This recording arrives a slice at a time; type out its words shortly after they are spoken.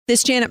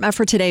This Janet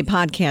Mefford Today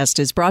podcast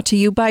is brought to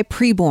you by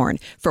Preborn.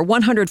 For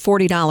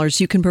 $140,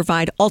 you can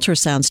provide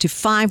ultrasounds to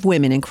 5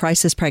 women in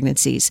crisis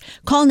pregnancies.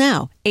 Call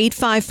now,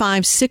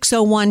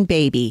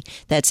 855-601-BABY.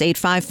 That's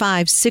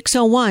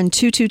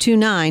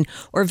 855-601-2229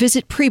 or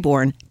visit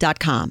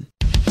preborn.com.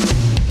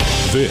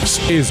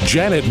 This is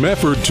Janet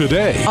Mefford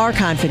Today. Our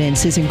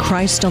confidence is in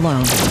Christ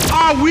alone.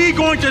 Are we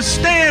going to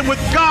stand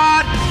with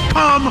God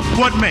come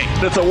what may?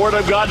 If the Word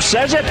of God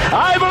says it,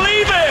 I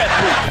believe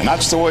it. And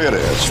that's the way it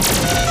is.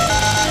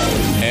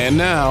 And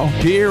now,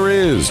 here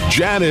is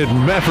Janet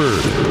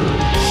Mefford.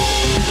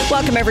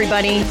 Welcome,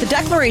 everybody. The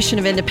Declaration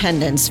of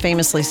Independence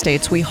famously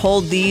states, "We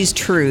hold these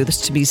truths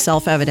to be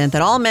self-evident,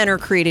 that all men are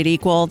created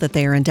equal, that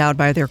they are endowed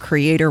by their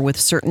Creator with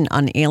certain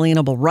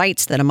unalienable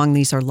rights, that among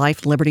these are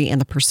life, liberty,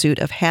 and the pursuit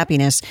of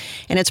happiness."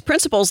 And it's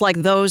principles like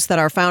those that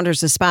our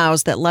founders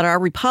espoused that led our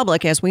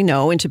republic, as we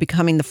know, into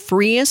becoming the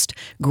freest,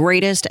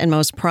 greatest, and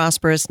most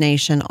prosperous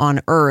nation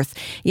on earth.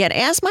 Yet,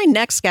 as my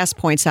next guest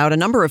points out, a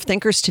number of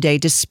thinkers today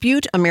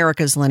dispute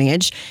America's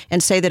lineage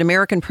and say that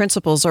American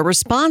principles are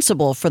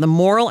responsible for the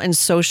moral and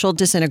social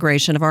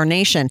disintegration of our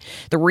nation.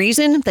 The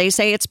reason, they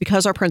say, it's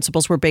because our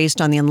principles were based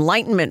on the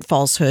Enlightenment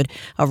falsehood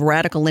of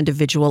radical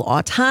individual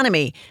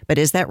autonomy. But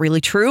is that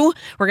really true?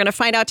 We're going to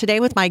find out today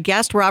with my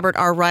guest, Robert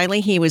R. Riley.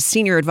 He was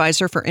Senior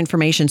Advisor for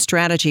Information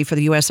Strategy for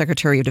the U.S.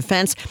 Secretary of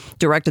Defense,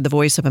 directed The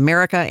Voice of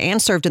America,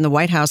 and served in the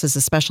White House as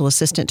a special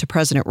assistant to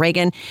President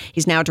Reagan.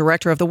 He's now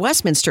director of the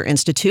Westminster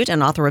Institute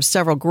and author of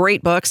several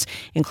great books,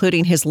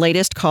 including his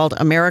latest called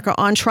America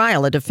on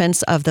Trial, A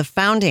Defense of the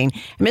Founding.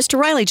 Mr.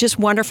 Riley, just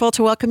wonderful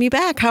to welcome you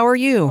back. How are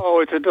you? Oh,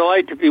 it's a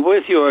delight to be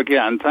with you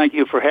again. Thank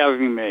you for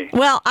having me.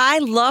 Well, I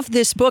love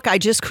this book. I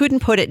just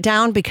couldn't put it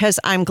down because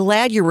I'm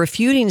glad you're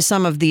refuting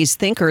some of these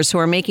thinkers who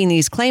are making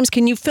these claims.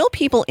 Can you fill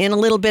people in a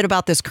little bit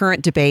about this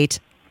current debate?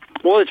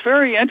 Well, it's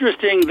very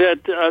interesting that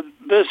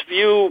this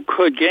view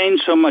could gain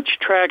so much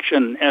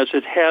traction as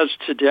it has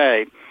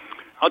today.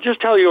 I'll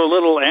just tell you a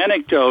little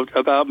anecdote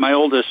about my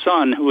oldest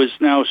son, who is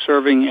now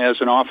serving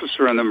as an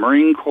officer in the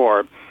Marine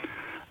Corps.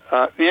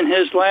 In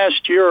his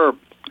last year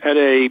he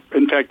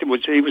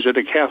was at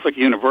a Catholic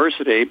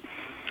university,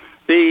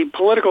 the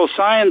political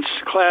science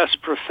class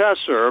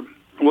professor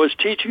was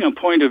teaching a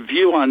point of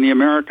view on the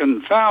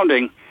American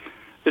founding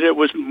that it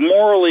was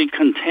morally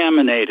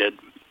contaminated.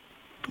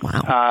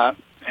 Wow.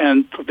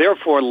 And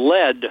therefore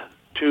led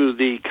to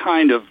the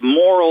kind of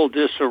moral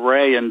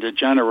disarray and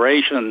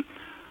degeneration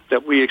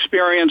that we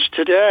experience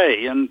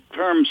today in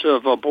terms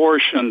of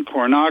abortion,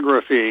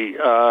 pornography,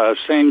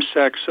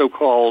 same-sex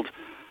so-called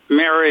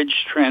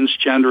marriage,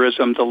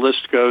 transgenderism, the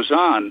list goes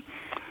on.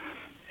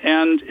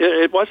 And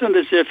it wasn't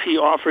as if he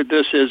offered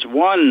this as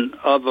one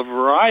of a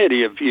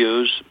variety of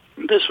views.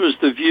 This was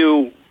the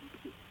view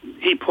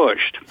he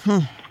pushed.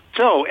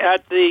 So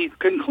at the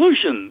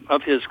conclusion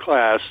of his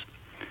class,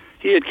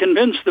 he had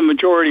convinced the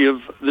majority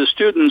of the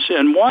students,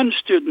 and one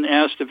student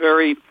asked a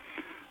very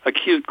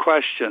acute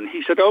question.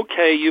 He said,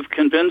 "Okay, you've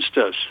convinced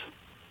us.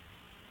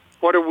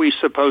 What are we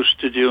supposed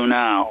to do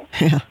now?"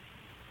 Yeah.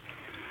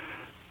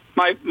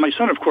 My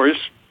son, of course,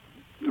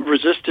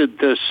 resisted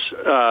this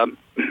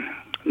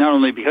not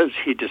only because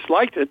he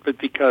disliked it, but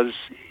because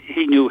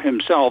he knew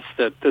himself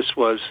that this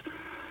was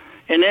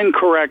an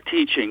incorrect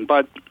teaching.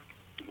 But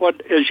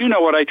as you know,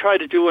 what I try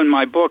to do in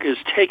my book is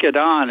take it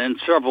on in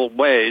several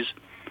ways,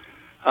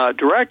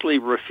 directly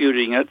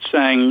refuting it,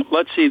 saying,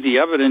 let's see the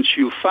evidence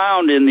you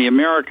found in the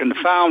American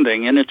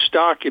founding, in its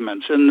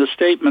documents, in the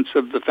statements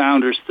of the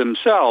founders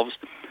themselves,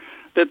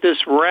 that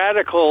this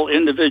radical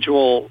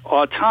individual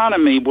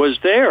autonomy was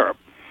there.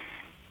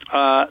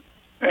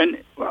 And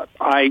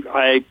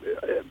I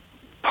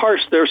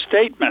parsed their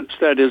statements,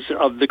 that is,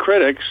 of the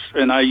critics,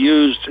 and I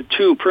used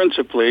 2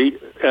 principally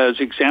as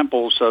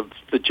examples of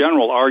the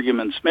general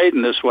arguments made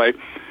in this way,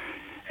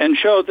 and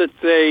showed that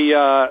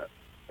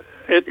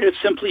it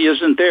simply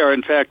isn't there.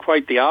 In fact,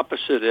 quite the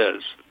opposite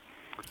is.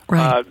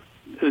 Right.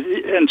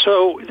 And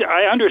so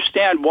I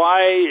understand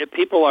why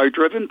people are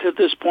driven to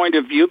this point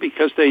of view,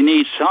 because they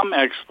need some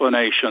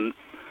explanation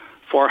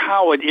for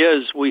how it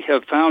is we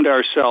have found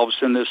ourselves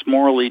in this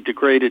morally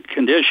degraded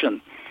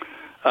condition.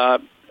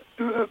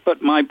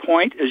 But my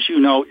point, as you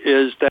know,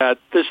 is that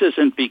this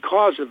isn't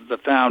because of the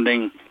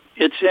founding.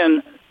 It's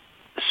in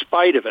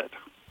spite of it.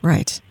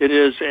 Right. It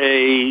is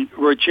a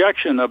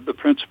rejection of the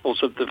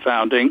principles of the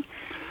founding.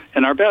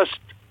 And our best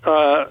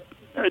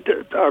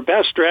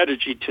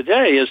strategy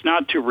today is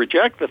not to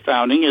reject the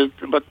founding,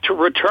 but to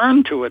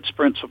return to its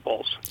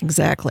principles.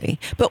 Exactly.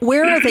 But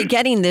where are they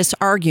getting this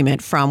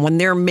argument from when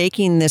they're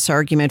making this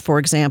argument, for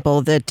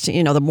example, that,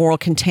 the moral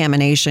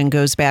contamination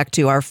goes back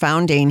to our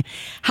founding?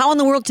 How in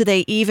the world do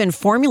they even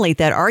formulate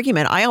that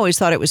argument? I always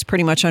thought it was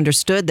pretty much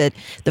understood that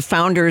the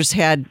founders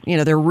had,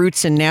 their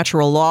roots in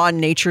natural law and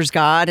nature's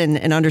God and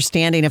an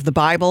understanding of the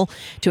Bible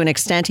to an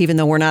extent, even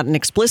though we're not an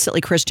explicitly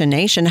Christian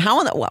nation. How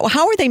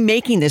are they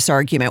making this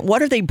argument?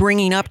 What are they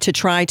bringing up to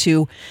try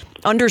to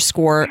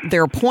underscore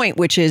their point,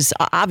 which is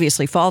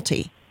obviously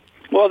faulty?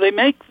 Well, they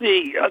make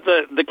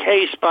the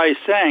case by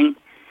saying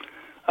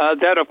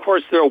that, of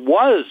course, there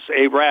was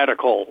a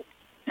radical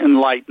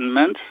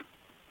Enlightenment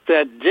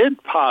that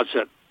did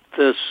posit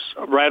this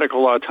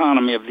radical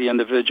autonomy of the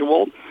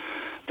individual,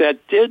 that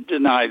did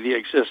deny the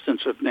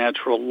existence of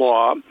natural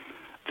law,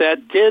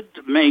 that did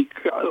make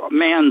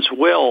man's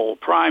will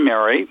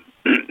primary,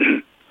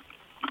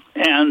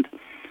 and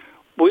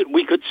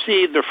we could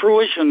see the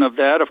fruition of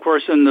that, of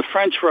course, in the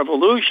French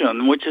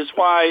Revolution, which is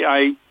why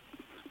I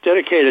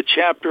dedicate a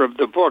chapter of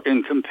the book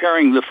in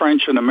comparing the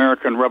French and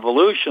American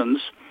revolutions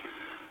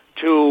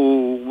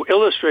to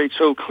illustrate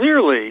so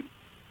clearly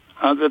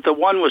that the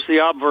one was the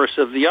obverse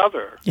of the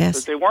other. Yes.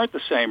 That they weren't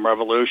the same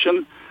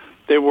revolution.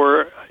 They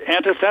were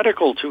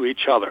antithetical to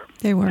each other.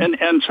 They were.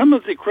 And some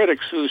of the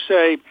critics who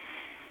say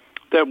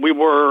that we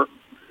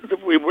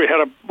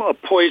had a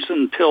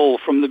poison pill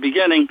from the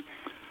beginning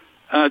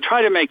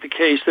try to make the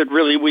case that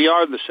really we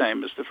are the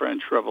same as the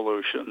French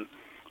Revolution.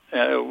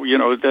 It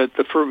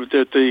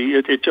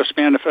just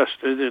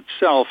manifested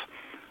itself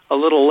a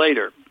little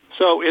later.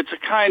 So it's a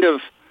kind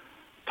of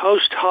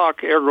post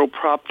hoc ergo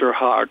propter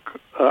hoc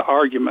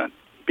argument.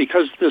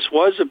 Because this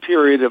was a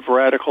period of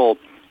radical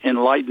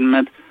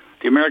enlightenment,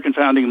 the American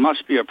founding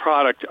must be a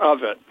product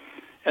of it.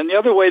 And the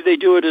other way they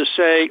do it is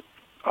say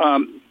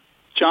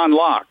John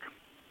Locke,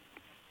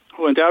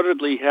 who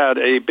undoubtedly had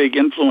a big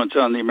influence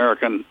on the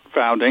American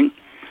founding,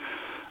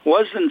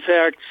 was in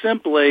fact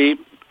simply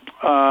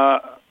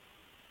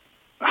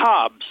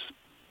Hobbes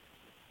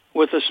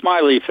with a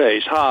smiley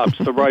face. Hobbes,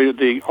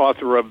 the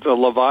author of the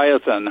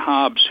Leviathan,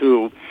 Hobbes,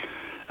 who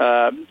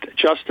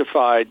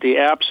justified the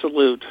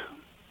absolute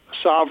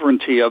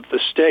sovereignty of the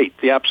state,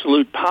 the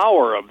absolute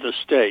power of the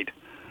state,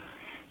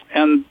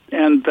 and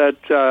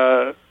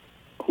that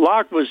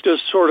Locke was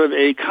just sort of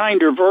a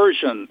kinder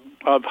version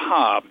of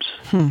Hobbes.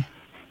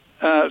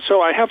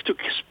 So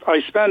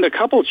I spend a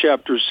couple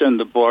chapters in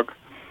the book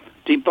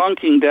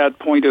debunking that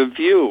point of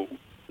view,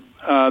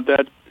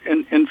 that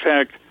in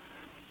fact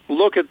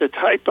look at the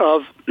type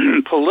of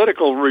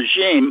political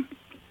regime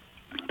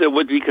that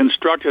would be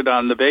constructed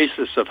on the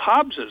basis of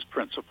Hobbes's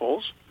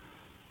principles,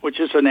 which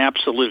is an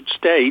absolute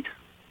state,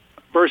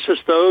 versus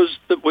those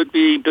that would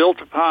be built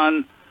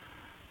upon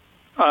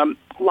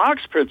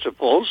Locke's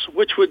principles,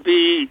 which would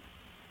be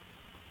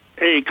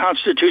a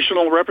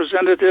constitutional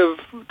representative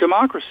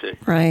democracy.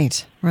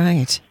 Right.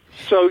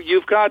 So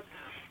you've got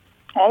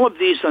all of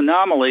these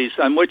anomalies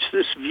on which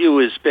this view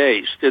is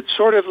based. It's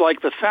sort of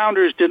like the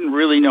founders didn't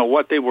really know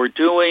what they were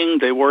doing.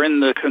 They were in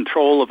the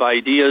control of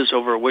ideas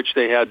over which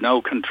they had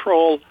no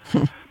control,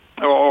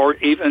 or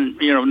even,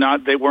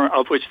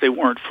 of which they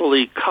weren't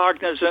fully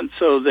cognizant.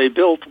 So they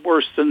built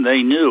worse than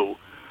they knew.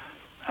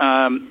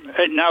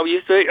 And now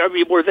you say,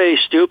 were they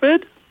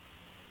stupid?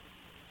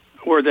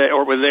 Were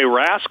they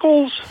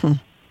rascals?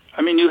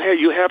 I mean,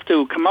 you have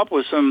to come up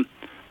with some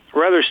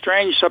rather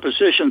strange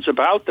suppositions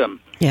about them.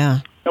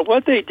 Yeah. Now,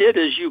 what they did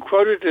is, you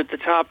quoted at the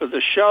top of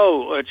the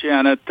show,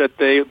 Janet, that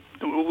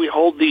we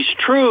hold these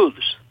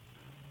truths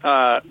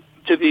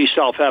to be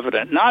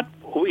self-evident. Not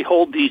we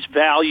hold these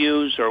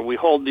values or we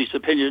hold these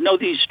opinions. No,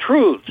 these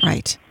truths.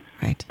 Right.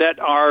 That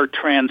are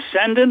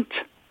transcendent,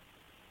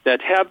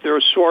 that have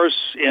their source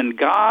in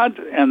God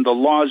and the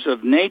laws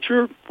of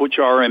nature, which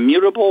are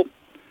immutable,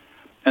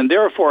 and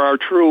therefore are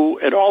true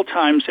at all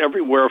times,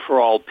 everywhere,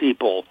 for all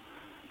people.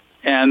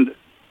 And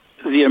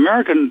the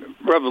American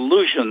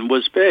Revolution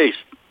was based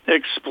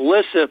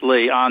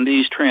explicitly on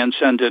these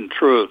transcendent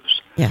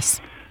truths. Yes.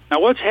 Now,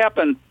 what's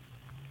happened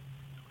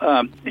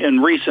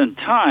in recent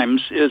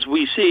times is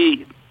we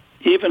see,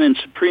 even in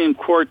Supreme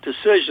Court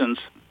decisions,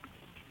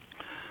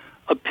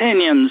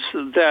 opinions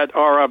that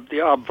are of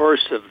the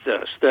obverse of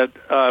this, that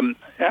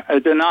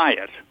deny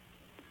it.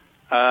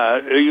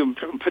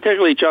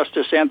 Particularly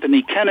Justice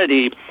Anthony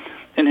Kennedy,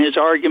 in his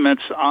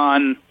arguments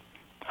on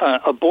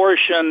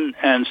abortion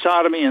and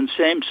sodomy and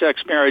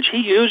same-sex marriage, he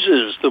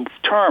uses the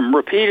term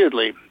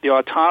repeatedly, the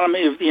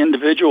autonomy of the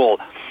individual,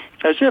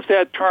 as if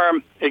that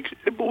term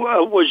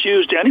was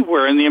used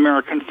anywhere in the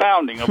American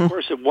founding. Of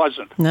course, it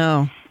wasn't.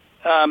 No.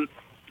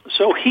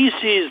 So he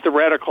sees this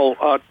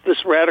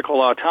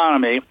radical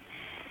autonomy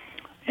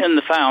in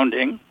the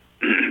founding,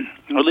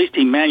 or at least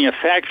he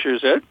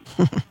manufactures it,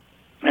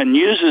 and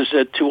uses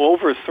it to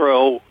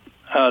overthrow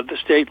the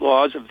state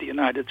laws of the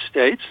United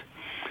States.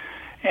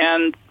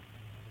 And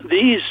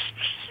these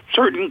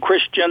certain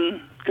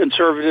Christian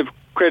conservative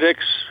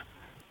critics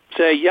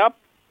say, yep,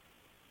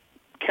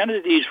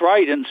 Kennedy's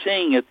right in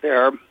seeing it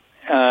there.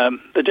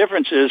 The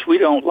difference is we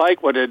don't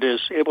like what it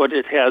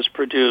has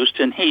produced,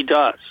 and he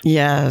does.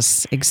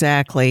 Yes,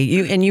 exactly.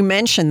 You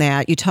mentioned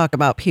that. You talk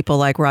about people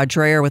like Rod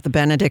Dreher with the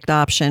Benedict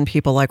option,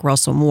 people like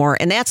Russell Moore,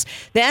 and that's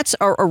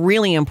a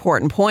really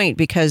important point,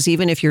 because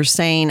even if you're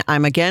saying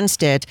I'm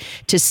against it,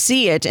 to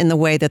see it in the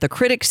way that the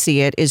critics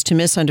see it is to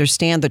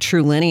misunderstand the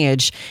true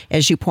lineage,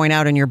 as you point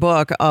out in your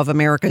book, of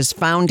America's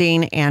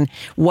founding and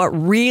what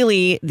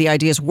really the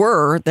ideas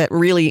were that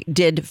really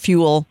did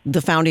fuel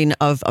the founding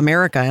of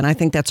America. And I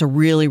think that's a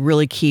really,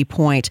 really key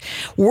point.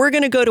 We're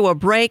going to go to a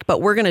break,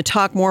 but we're going to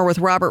talk more with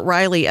Robert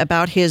Riley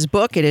about his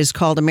book. It is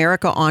called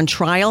America on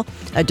Trial,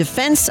 A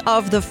Defense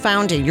of the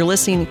Founding. You're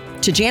listening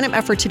to Janet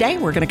Mefford Today.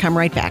 We're going to come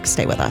right back.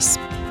 Stay with us.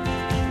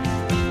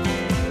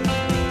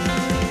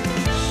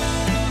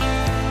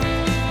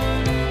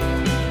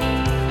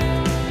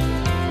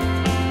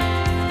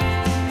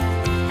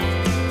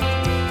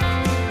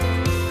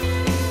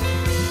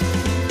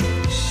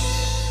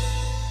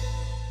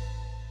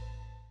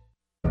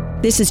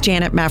 This is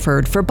Janet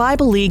Mefford for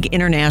Bible League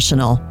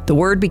International. The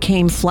Word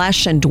became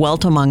flesh and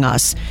dwelt among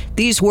us.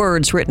 These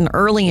words, written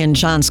early in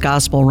John's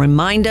Gospel,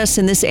 remind us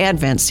in this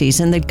Advent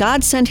season that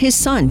God sent His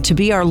Son to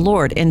be our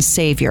Lord and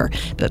Savior.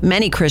 But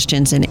many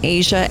Christians in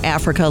Asia,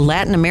 Africa,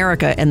 Latin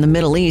America, and the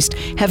Middle East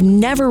have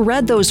never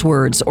read those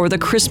words or the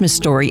Christmas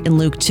story in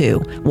Luke 2.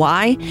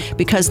 Why?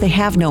 Because they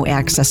have no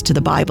access to the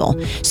Bible.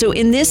 So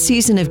in this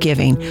season of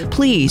giving,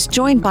 please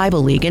join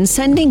Bible League in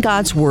sending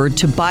God's Word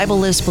to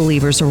Bible-less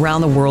believers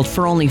around the world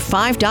for only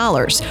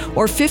 $5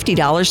 or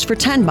 $50 for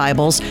 10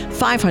 Bibles,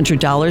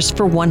 $500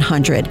 for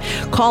 100.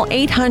 Call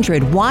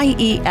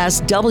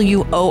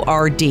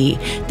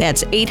 800-YESWORD.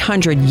 That's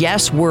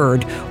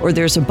 800-YES-WORD. Or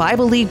there's a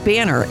Bible League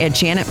banner at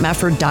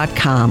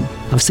janetmefford.com.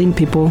 I've seen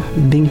people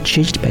being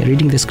changed by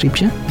reading the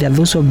scripture. There are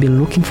those who have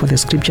been looking for the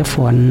scripture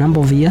for a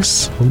number of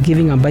years.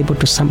 Giving a Bible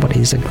to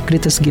somebody is the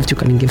greatest gift you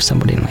can give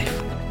somebody in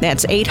life.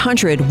 That's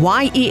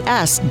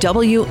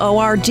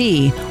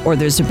 800-YESWORD. Or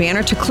there's a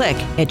banner to click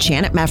at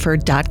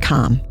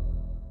janetmefford.com.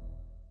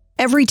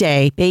 Every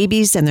day,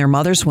 babies in their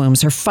mother's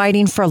wombs are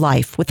fighting for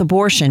life, with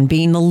abortion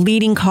being the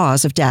leading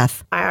cause of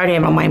death. I already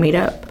had my mind made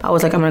up. I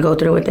was like, I'm going to go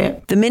through with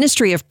it. The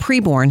Ministry of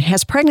Preborn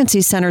has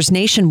pregnancy centers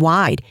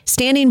nationwide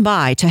standing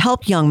by to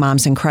help young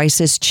moms in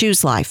crisis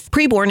choose life.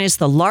 Preborn is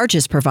the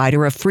largest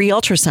provider of free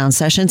ultrasound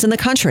sessions in the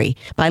country.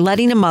 By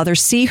letting a mother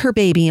see her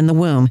baby in the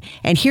womb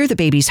and hear the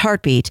baby's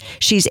heartbeat,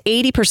 she's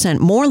 80%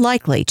 more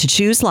likely to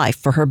choose life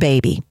for her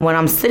baby. When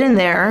I'm sitting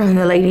there,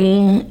 the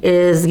lady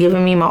is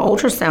giving me my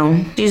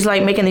ultrasound. She's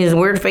like making these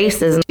weird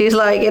faces. She's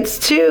like, it's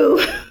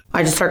 2.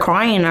 I just start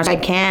crying. I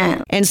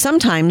can't. And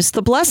sometimes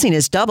the blessing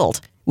is doubled.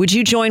 Would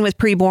you join with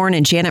Preborn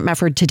and Janet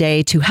Mefford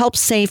today to help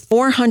save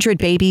 400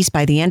 babies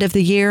by the end of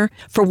the year?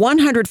 For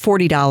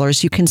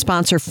 $140, you can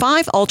sponsor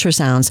 5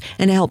 ultrasounds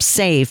and help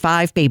save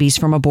 5 babies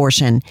from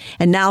abortion.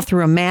 And now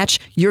through a match,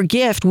 your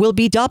gift will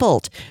be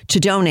doubled. To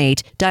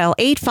donate, dial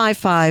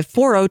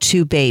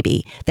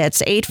 855-402-BABY.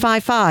 That's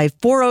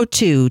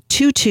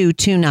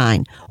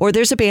 855-402-2229. Or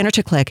there's a banner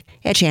to click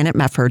at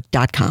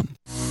janetmefford.com.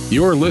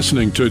 You're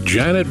listening to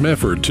Janet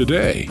Mefford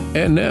Today.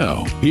 And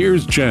now,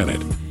 here's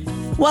Janet.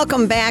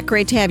 Welcome back.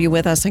 Great to have you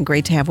with us, and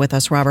great to have with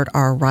us Robert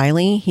R.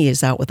 Riley. He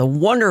is out with a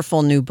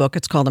wonderful new book.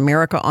 It's called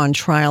America on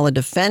Trial, A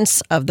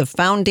Defense of the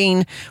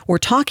Founding. We're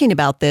talking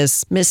about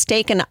this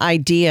mistaken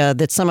idea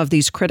that some of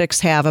these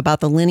critics have about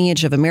the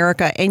lineage of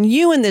America. And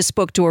you in this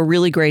book do a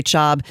really great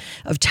job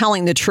of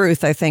telling the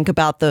truth, I think,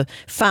 about the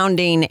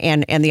founding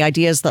and the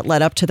ideas that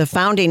led up to the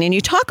founding. And you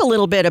talk a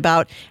little bit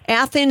about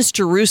Athens,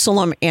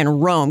 Jerusalem,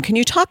 and Rome. Can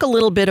you talk a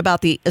little bit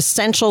about the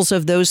essentials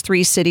of those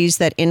 3 cities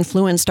that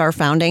influenced our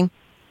founding?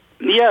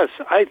 Yes,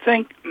 I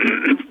think,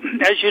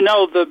 as you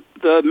know,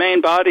 the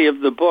main body of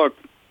the book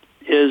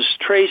is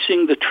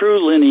tracing the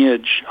true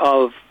lineage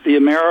of the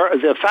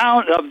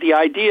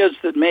ideas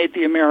that made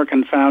the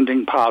American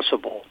founding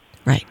possible.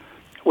 Right.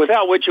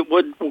 Without which it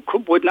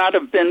would not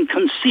have been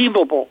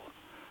conceivable.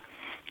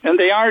 And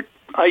they aren't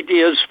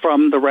ideas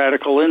from the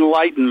radical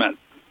Enlightenment.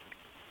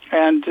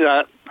 And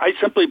I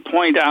simply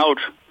point out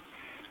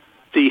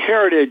the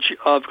heritage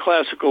of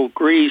classical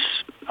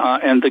Greece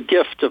and the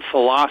gift of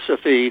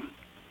philosophy,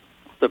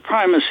 the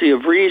primacy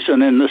of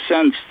reason in the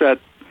sense that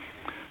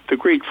the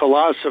Greek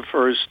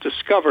philosophers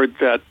discovered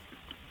that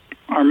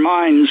our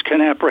minds can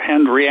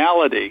apprehend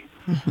reality,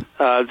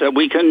 that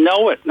we can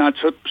know it, not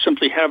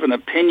simply have an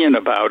opinion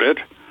about it,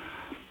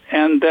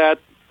 and that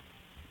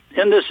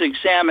in this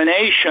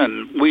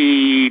examination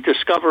we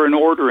discover an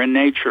order in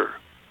nature.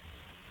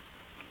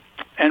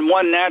 And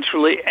one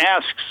naturally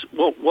asks,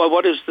 well,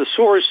 what is the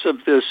source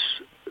of this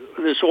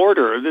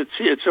order?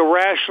 It's a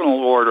rational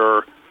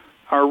order.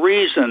 Our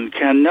reason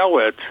can know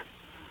it.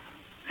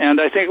 And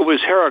I think it was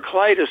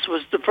Heraclitus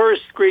was the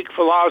first Greek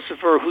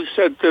philosopher who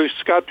said there's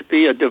got to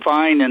be a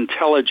divine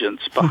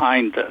intelligence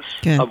behind this,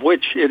 of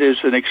which it is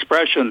an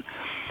expression.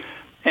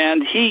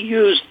 And he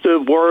used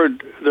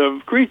the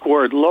Greek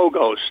word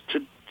logos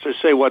to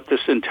say what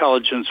this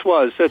intelligence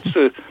was. That's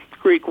the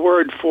Greek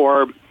word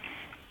for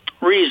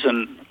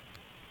reason.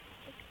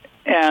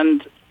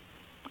 And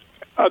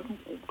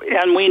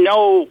we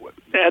know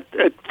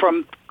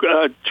from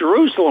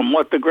Jerusalem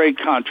what the great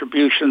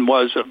contribution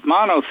was of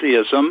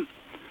monotheism,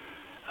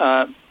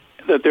 that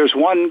there's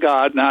one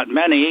God, not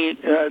many.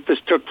 This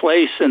took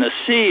place in a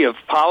sea of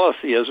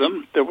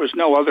polytheism. There was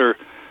no other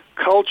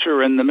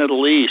culture in the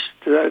Middle East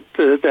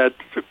that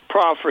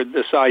proffered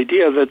this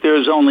idea that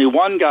there's only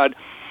one God.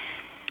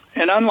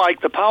 And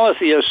unlike the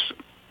polytheists,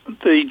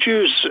 the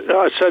Jews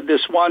said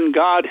this one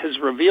God has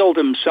revealed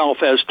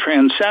himself as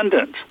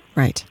transcendent.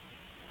 Right.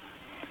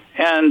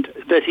 and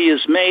that he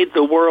has made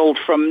the world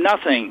from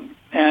nothing,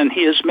 and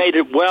he has made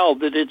it well,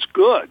 that it's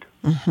good.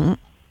 Mm-hmm.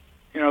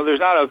 There's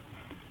not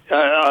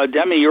a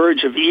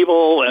demiurge of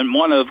evil and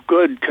one of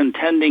good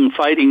contending,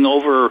 fighting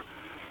over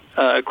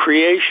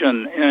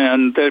creation,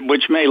 and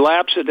which may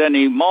lapse at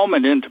any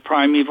moment into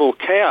primeval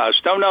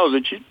chaos. No,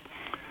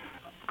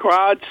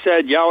 God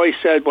said, Yahweh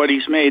said, what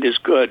he's made is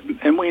good.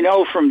 And we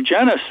know from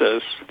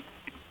Genesis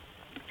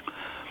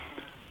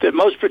that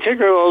most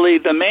particularly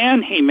the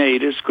man he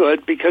made is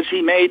good because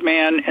he made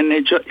man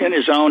in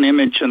his own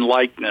image and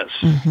likeness.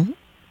 Mm-hmm.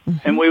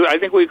 Mm-hmm. And I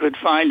think we could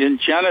find in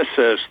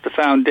Genesis the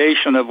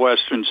foundation of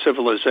Western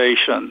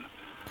civilization.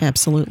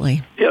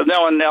 Absolutely.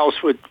 No one else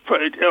would.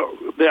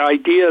 The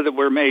idea that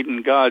we're made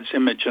in God's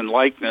image and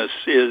likeness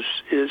is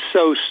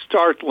so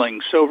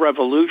startling, so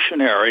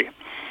revolutionary.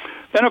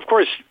 Then, of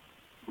course,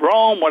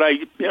 Rome,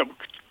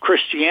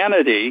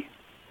 Christianity,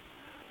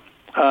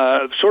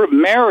 sort of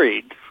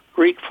married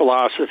Greek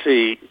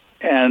philosophy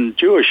and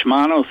Jewish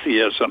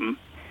monotheism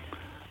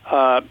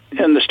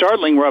in the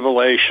startling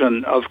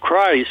revelation of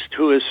Christ,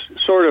 who is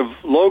sort of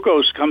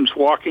Logos comes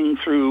walking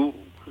through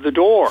the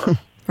door.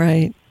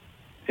 Right.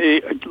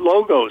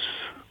 Logos,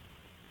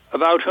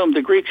 about whom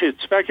the Greeks had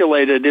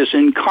speculated is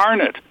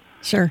incarnate.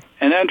 Sure.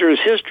 And enters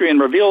history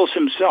and reveals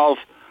himself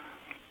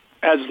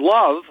as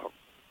love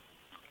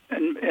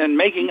and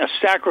making a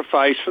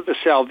sacrifice for the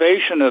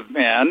salvation of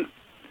man.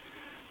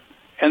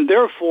 And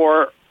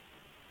therefore,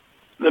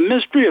 the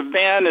mystery of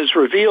man is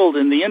revealed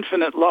in the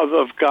infinite love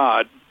of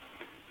God,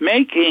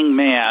 making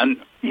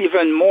man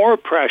even more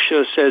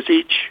precious as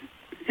each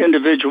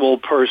individual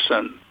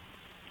person.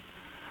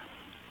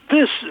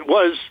 This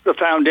was the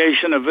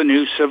foundation of a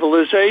new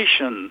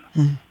civilization.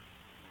 Mm.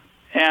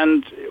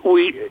 And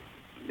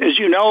as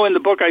you know, in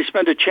the book, I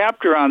spent a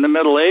chapter on the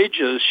Middle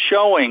Ages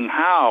showing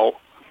how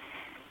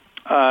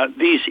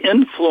these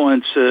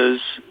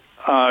influences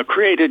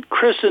created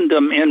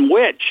Christendom, in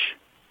which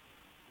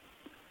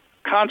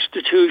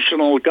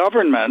constitutional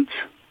government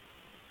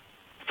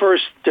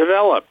first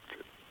developed.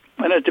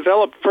 And it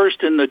developed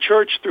first in the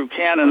church through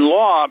canon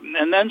law,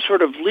 and then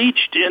sort of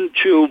leached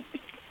into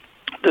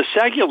the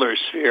secular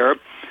sphere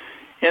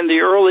in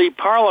the early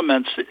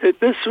parliaments.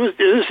 This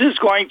is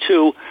going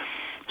to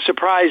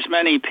surprise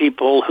many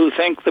people who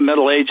think the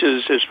Middle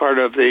Ages is part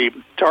of the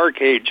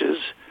Dark Ages.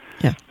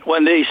 Yeah.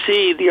 When they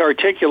see the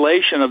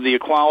articulation of the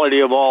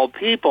equality of all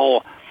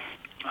people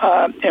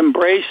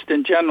embraced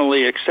and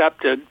generally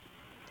accepted,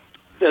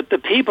 that the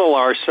people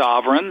are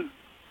sovereign.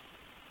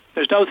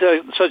 There's no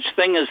such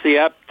thing as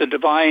the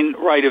divine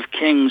right of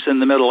kings in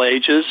the Middle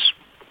Ages,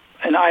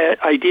 an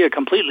idea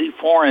completely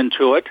foreign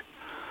to it.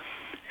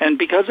 And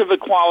because of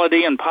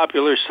equality and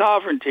popular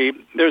sovereignty,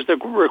 there's the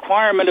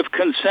requirement of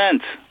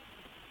consent.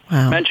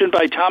 Wow. Mentioned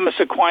by Thomas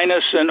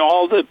Aquinas and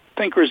all the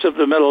thinkers of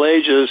the Middle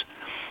Ages.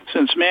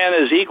 Since man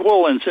is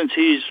equal and since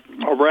he's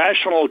a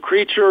rational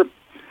creature,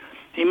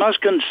 he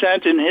must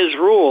consent in his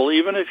rule,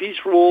 even if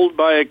he's ruled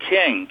by a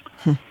king.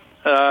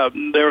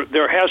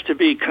 There has to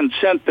be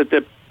consent that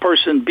the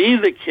person be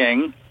the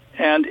king,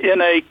 and in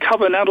a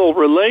covenantal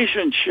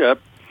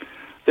relationship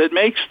that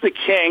makes the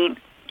king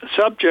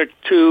subject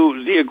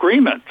to the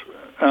agreement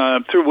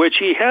through which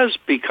he has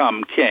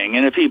become king.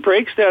 And if he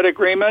breaks that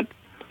agreement,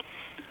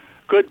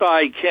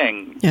 goodbye,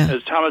 king. Yeah.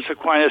 As Thomas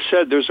Aquinas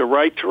said, there's a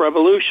right to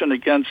revolution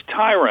against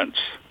tyrants.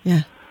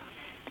 Yeah.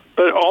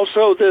 But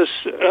also this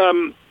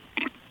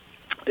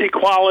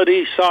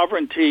equality,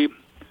 sovereignty,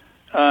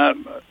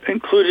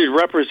 included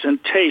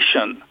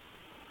representation,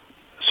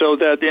 so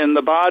that in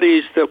the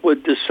bodies that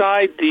would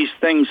decide these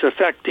things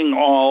affecting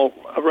all,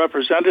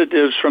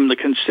 representatives from the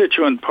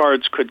constituent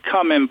parts could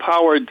come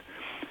empowered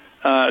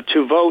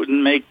to vote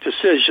and make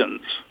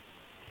decisions.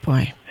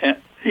 Boy. And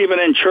even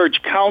in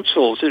church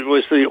councils, it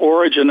was the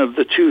origin of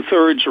the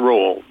 2/3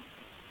 rule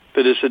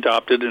that is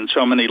adopted in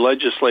so many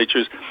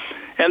legislatures.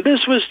 And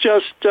this was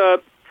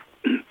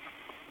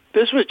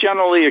this was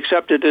generally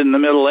accepted in the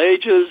Middle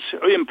Ages,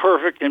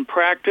 imperfect in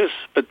practice,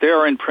 but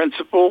there in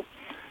principle.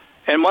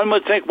 And one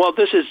would think, well,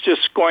 this is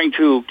just going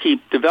to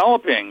keep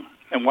developing,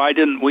 and why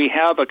didn't we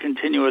have a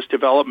continuous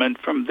development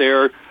from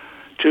there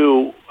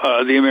to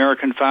the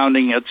American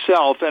founding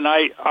itself? And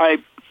I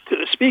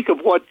speak of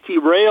what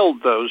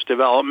derailed those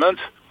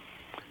developments,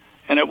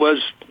 and it was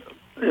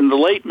in the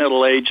late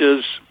Middle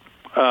Ages.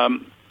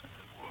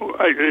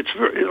 It's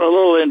a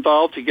little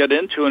involved to get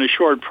into in a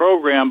short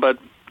program, but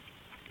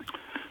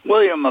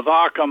William of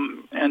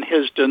Ockham and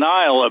his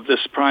denial of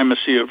this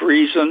primacy of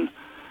reason,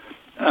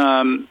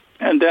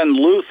 and then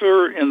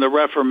Luther in the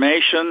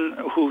Reformation,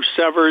 who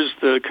severs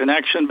the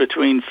connection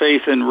between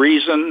faith and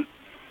reason,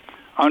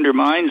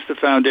 undermines the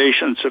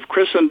foundations of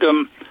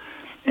Christendom,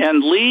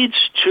 and leads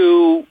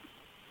to,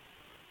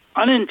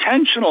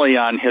 unintentionally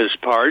on his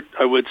part,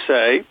 I would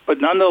say,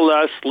 but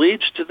nonetheless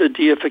leads to the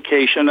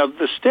deification of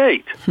the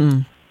state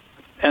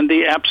and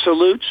the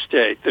absolute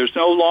state. There's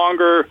no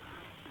longer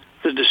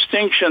the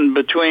distinction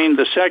between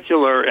the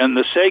secular and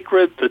the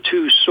sacred, the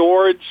two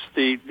swords,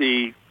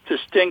 the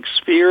distinct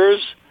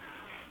spheres,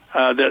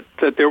 that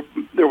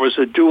there was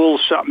a dual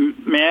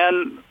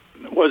man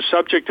was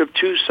subject of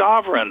two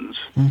sovereigns,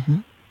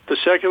 the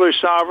secular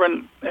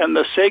sovereign and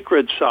the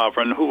sacred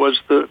sovereign, who was,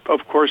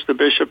 of course, the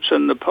bishops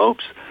and the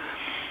popes.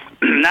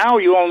 Now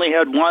you only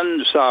had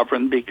one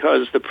sovereign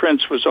because the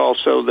prince was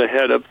also the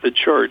head of the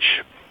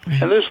church.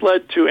 And this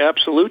led to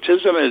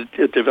absolutism.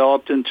 It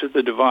developed into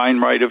the divine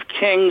right of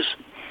kings.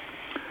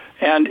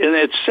 And in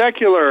its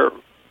secular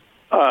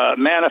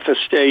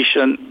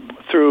manifestation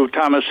through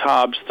Thomas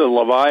Hobbes' The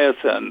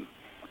Leviathan,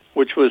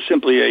 which was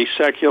simply a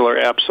secular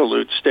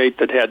absolute state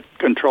that had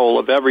control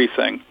of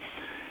everything.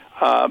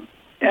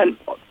 And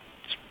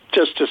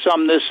just to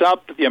sum this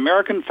up, the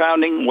American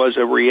founding was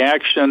a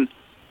reaction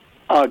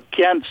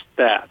against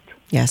that.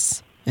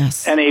 Yes,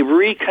 yes. And a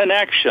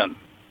reconnection,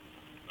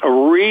 a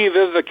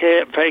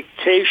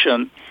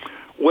revivification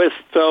with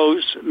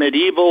those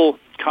medieval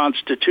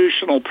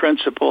constitutional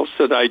principles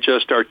that I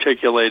just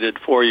articulated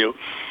for you.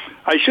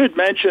 I should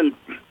mention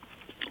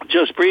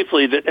just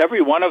briefly that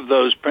every one of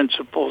those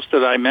principles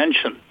that I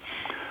mentioned,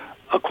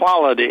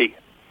 equality,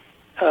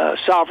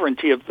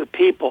 sovereignty of the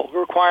people,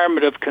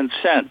 requirement of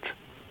consent,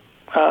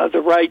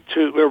 the right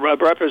to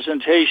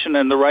representation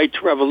and the right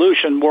to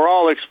revolution, were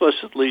all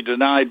explicitly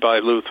denied by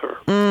Luther.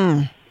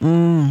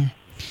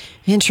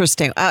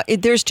 Interesting.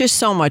 There's just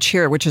so much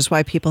here, which is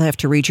why people have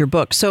to read your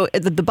book. So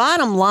the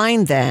bottom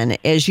line then,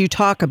 as you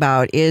talk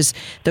about, is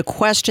the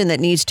question that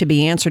needs to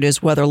be answered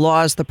is whether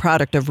law is the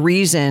product of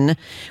reason,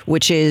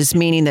 which is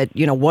meaning that,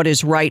 what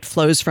is right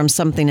flows from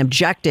something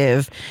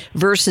objective,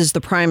 versus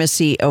the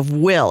primacy of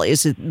will.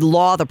 Is it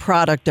law the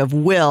product of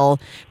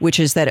will, which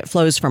is that it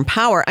flows from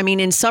power? I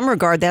mean, in some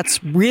regard,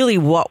 that's really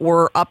what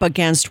we're up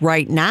against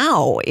right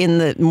now in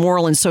the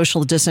moral and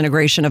social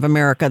disintegration of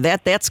America.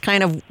 That's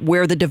kind of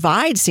where the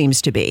divide seems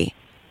to be.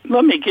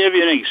 Let me give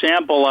you an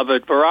example of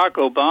it. Barack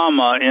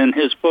Obama, in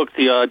his book,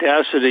 The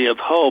Audacity of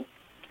Hope,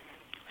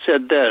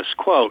 said this,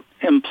 quote,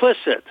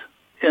 "Implicit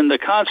in the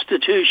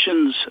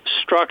Constitution's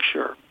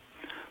structure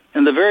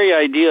and the very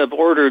idea of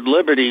ordered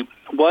liberty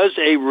was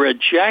a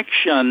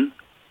rejection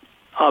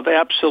of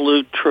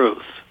absolute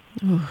truth.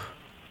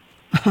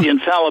 The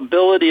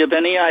infallibility of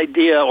any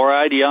idea or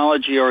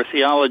ideology or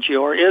theology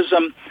or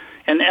ism,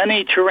 and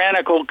any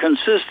tyrannical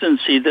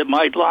consistency that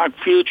might lock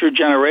future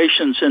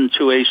generations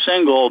into a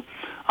single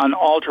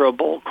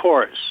unalterable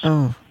course."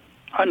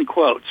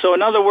 Unquote. So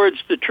in other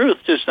words, the truth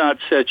does not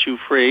set you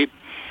free.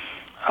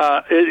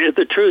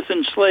 The truth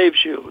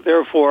enslaves you.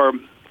 Therefore,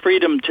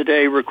 freedom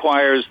today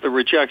requires the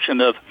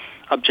rejection of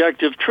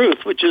objective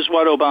truth, which is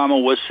what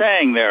Obama was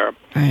saying there.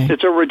 Right.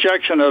 It's a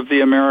rejection of the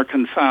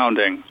American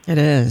founding. It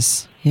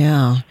is.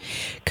 Yeah.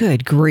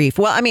 Good grief.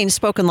 Well, I mean,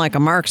 spoken like a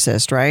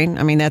Marxist, right?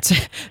 I mean, that's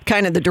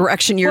kind of the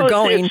direction you're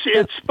going.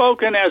 It's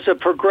spoken as a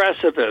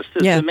progressivist,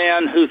 as a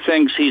man who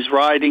thinks he's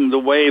riding the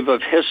wave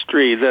of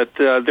history, that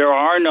there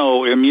are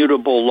no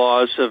immutable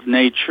laws of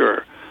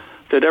nature,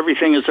 that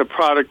everything is a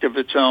product of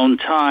its own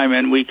time,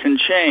 and we can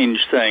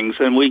change things,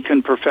 and we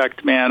can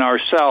perfect man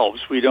ourselves.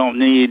 We don't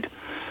need,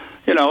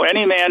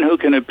 any man who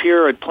can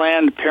appear at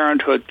Planned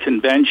Parenthood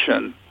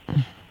convention,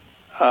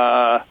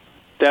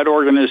 that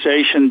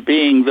organization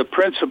being the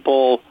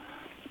principal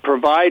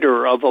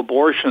provider of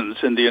abortions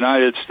in the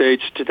United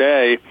States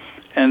today,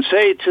 and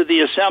say to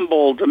the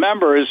assembled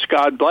members,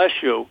 "God bless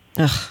you,"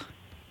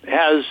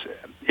 has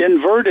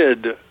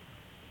inverted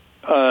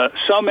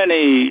so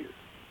many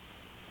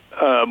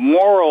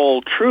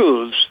moral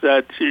truths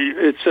that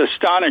it's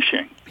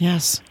astonishing.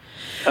 Yes.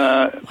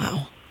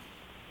 Wow.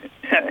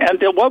 And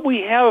that what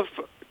we have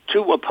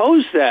to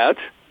oppose that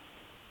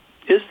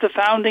is the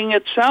founding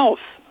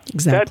itself.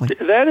 Exactly.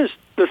 That is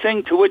the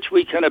thing to which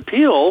we can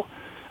appeal.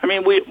 I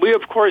mean, we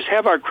of course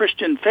have our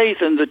Christian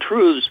faith and the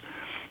truths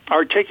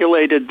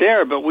articulated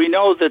there, but we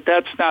know that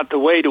that's not the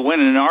way to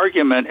win an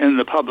argument in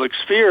the public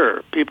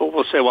sphere. People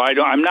will say, "Well,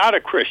 I'm not a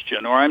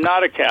Christian," or "I'm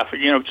not a Catholic,"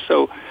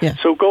 so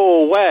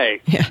go away.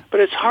 Yeah.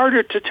 But it's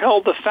harder to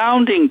tell the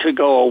founding to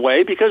go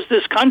away because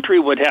this country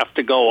would have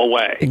to go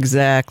away.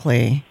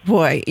 Exactly.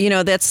 Boy,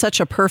 that's such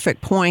a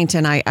perfect point,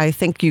 and I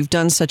think you've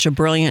done such a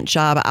brilliant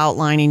job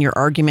outlining your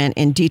argument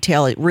in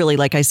detail. It really,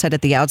 like I said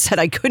at the outset,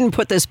 I couldn't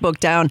put this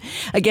book down.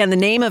 Again, the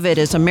name of it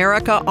is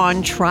America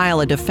on Trial,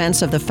 A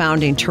Defense of the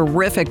Founding.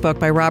 Terrific book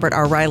by Robert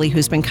R. Riley,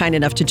 who's been kind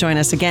enough to join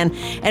us again.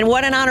 And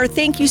what an honor.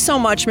 Thank you so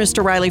much,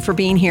 Mr. Riley, for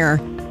being here.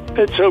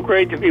 It's so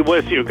great to be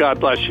with you. God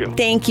bless you.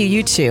 Thank you.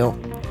 You too.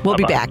 We'll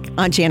be back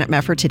on Janet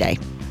Mefford Today.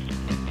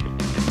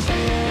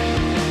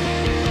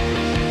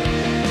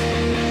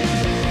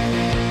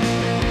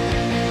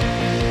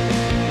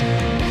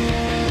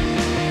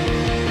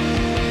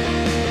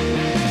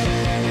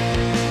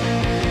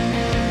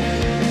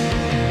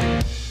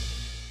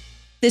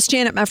 This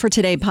Janet Mefford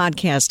Today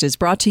podcast is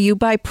brought to you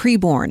by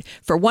Preborn.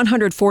 For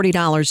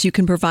 $140, you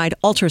can provide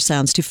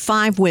ultrasounds to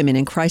 5 women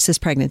in crisis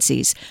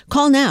pregnancies.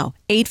 Call now,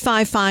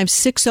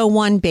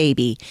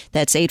 855-601-BABY.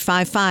 That's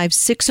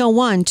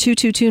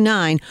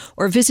 855-601-2229,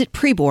 or visit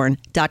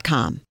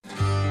preborn.com.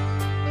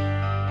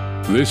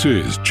 This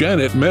is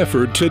Janet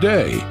Mefford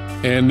Today.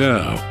 And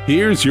now,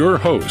 here's your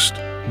host,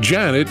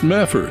 Janet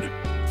Mefford.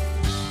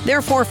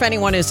 Therefore, if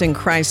anyone is in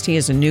Christ, he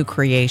is a new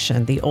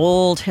creation. The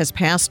old has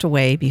passed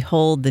away.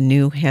 Behold, the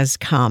new has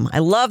come. I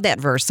love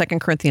that verse,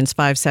 2 Corinthians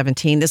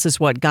 5:17. This is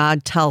what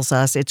God tells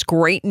us. It's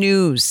great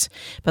news.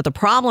 But the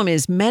problem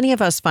is many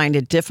of us find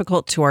it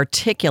difficult to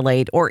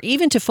articulate or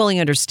even to fully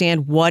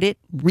understand what it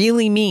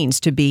really means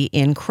to be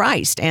in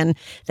Christ. And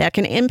that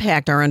can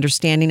impact our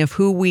understanding of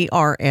who we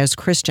are as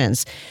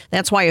Christians.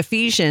 That's why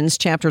Ephesians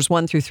chapters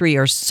 1-3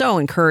 are so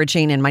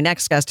encouraging. And my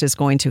next guest is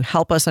going to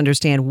help us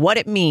understand what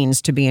it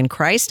means to be in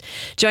Christ.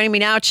 Joining me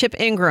now, Chip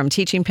Ingram,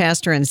 teaching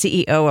pastor and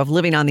CEO of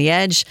Living on the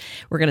Edge.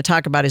 We're going to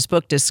talk about his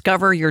book,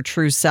 Discover Your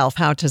True Self,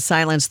 How to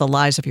Silence the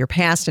Lies of Your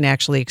Past and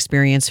Actually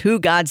Experience Who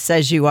God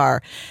Says You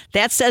Are.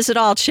 That says it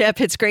all,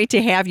 Chip. It's great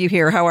to have you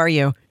here. How are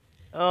you?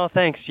 Oh,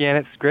 thanks,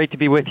 Janet. It's great to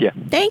be with you.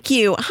 Thank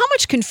you. How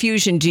much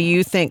confusion do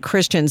you think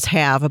Christians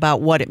have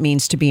about what it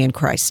means to be in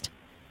Christ?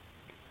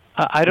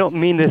 I don't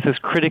mean this as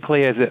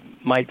critically as it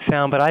might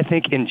sound, but I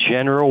think in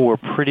general we're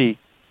pretty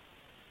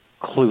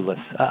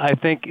clueless. I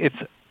think it's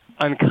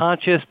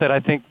unconscious, but I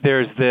think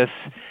there's this,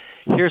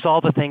 here's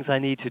all the things I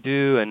need to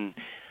do, and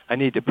I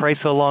need to pray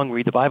so long,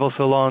 read the Bible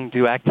so long,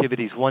 do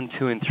activities 1,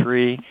 2, and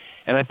 3.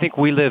 And I think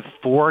we live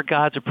for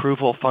God's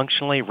approval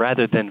functionally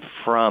rather than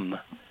from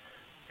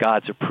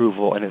God's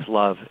approval and His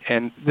love.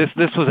 And this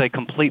was a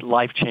complete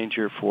life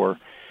changer for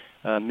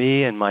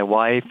me and my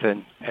wife,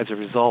 and as a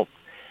result,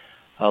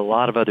 a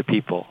lot of other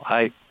people.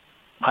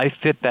 I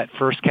fit that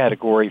first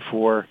category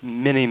for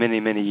many, many,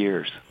 many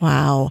years.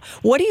 Wow.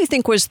 What do you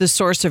think was the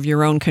source of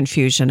your own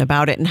confusion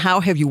about it, and how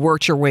have you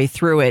worked your way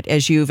through it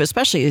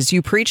especially as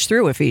you preach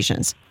through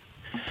Ephesians?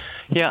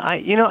 Yeah,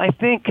 I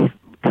think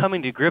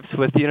coming to grips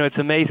with, it's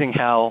amazing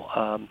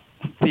how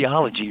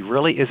theology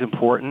really is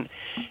important.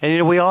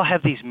 And, we all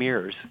have these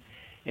mirrors.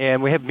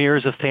 And we have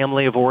mirrors of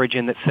family of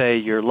origin that say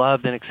you're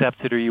loved and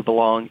accepted or you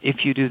belong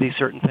if you do these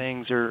certain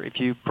things or if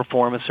you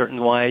perform a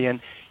certain way.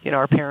 And,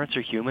 our parents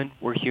are human.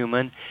 We're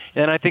human.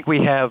 And I think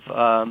we have,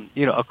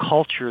 a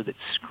culture that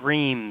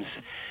screams,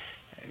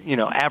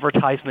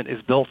 advertisement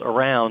is built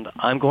around,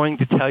 I'm going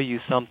to tell you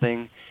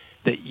something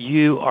that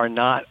you are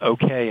not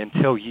okay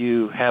until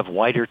you have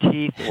whiter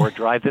teeth or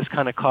drive this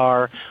kind of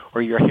car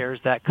or your hair's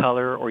that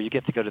color or you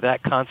get to go to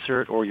that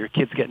concert or your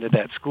kids get into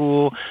that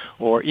school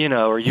or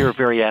you're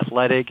very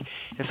athletic.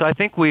 And so I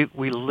think we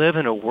live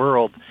in a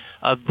world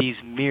of these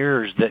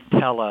mirrors that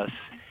tell us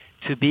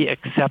to be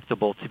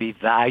acceptable, to be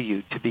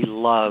valued, to be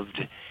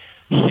loved.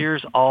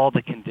 Here's all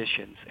the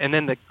conditions. And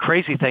then the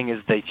crazy thing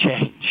is they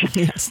change.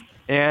 Yes.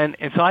 And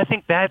so I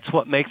think that's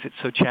what makes it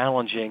so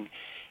challenging.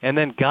 And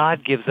then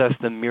God gives us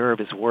the mirror of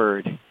His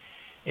Word.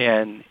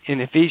 And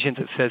in Ephesians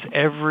it says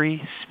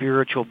every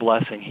spiritual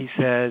blessing. He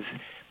says,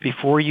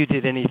 before you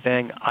did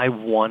anything, I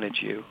wanted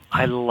you.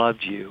 I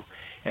loved you.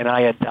 And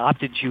I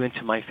adopted you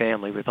into my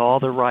family with all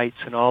the rights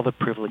and all the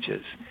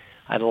privileges.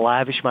 I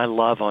lavished my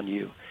love on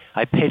you.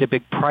 I paid a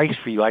big price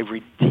for you. I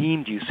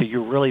redeemed you, so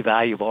you're really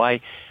valuable.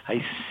 I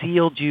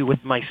sealed you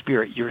with my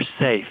Spirit. You're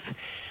safe.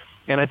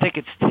 And I think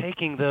it's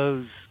taking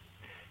those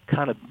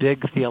kind of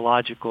big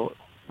theological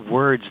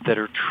words that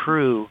are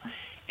true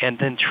and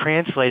then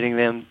translating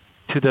them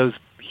to those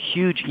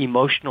huge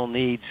emotional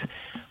needs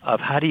of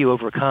how do you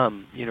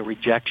overcome,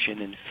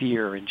 rejection and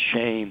fear and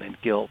shame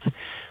and guilt,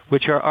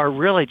 which are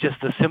really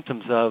just the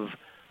symptoms of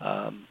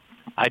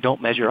I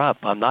don't measure up,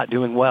 I'm not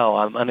doing well,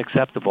 I'm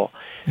unacceptable.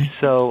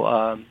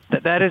 So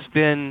that has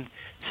been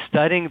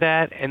studying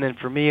that, and then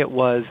for me it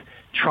was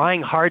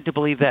trying hard to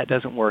believe that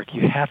doesn't work.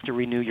 You have to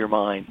renew your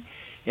mind.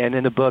 And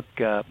in the book,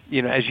 as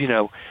you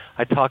know,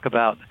 I talk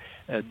about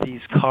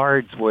these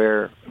cards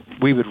where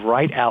we would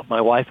write out,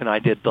 my wife and I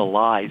did, the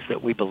lies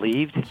that we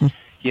believed.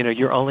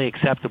 You're only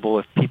acceptable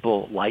if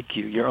people like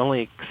you. You're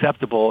only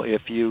acceptable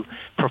if you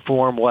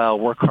perform well,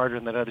 work harder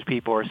than other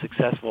people, are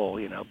successful,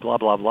 blah,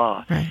 blah,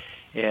 blah. Right.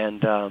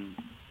 And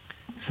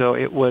so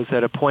it was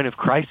at a point of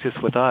crisis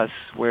with us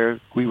where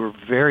we were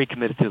very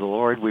committed to the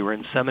Lord. We were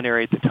in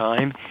seminary at the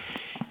time,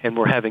 and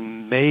we're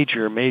having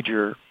major,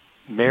 major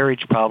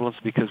marriage problems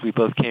because we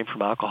both came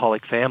from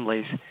alcoholic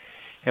families.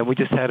 And we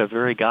just had a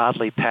very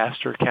godly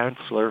pastor,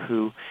 counselor,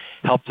 who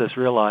helped us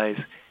realize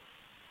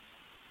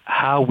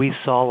how we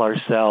saw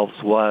ourselves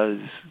was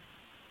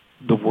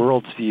the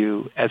world's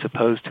view as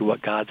opposed to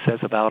what God says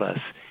about us.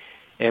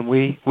 And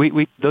we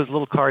those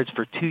little cards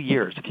for 2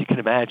 years, if you can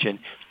imagine,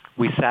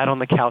 we sat on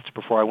the couch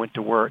before I went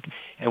to work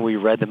and we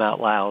read them out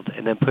loud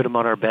and then put them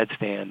on our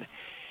bedstand.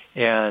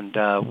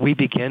 And we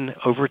begin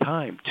over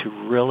time to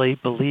really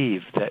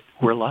believe that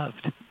we're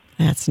loved.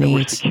 That's that neat.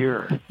 We're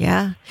secure.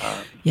 Yeah.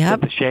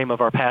 That the shame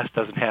of our past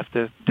doesn't have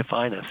to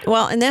define us.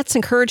 Well, and that's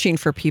encouraging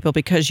for people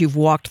because you've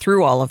walked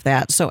through all of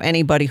that. So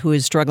anybody who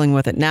is struggling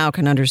with it now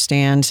can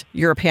understand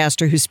you're a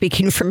pastor who's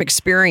speaking from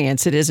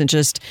experience. It isn't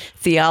just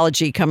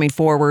theology coming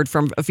forward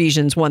from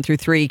Ephesians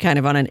 1-3 kind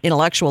of on an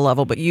intellectual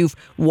level, but you've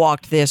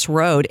walked this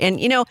road. And,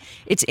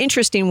 it's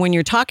interesting when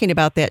you're talking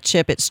about that,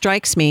 Chip, it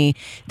strikes me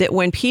that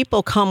when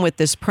people come with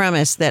this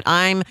premise that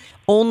I'm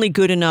only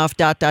good enough,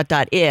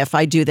 if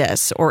I do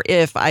this, or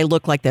if I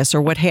look like this,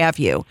 or what have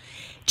you,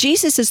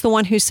 Jesus is the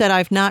one who said,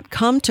 I've not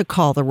come to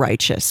call the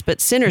righteous,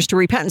 but sinners to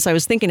repentance. I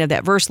was thinking of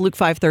that verse, Luke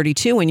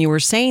 5:32, when you were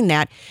saying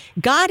that.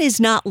 God is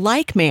not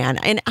like man.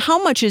 And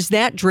how much is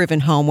that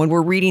driven home when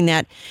we're reading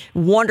that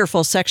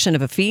wonderful section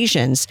of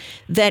Ephesians,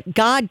 that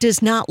God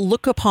does not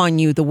look upon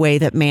you the way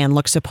that man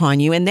looks upon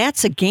you? And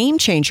that's a game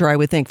changer, I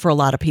would think, for a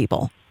lot of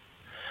people.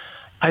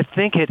 I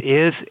think it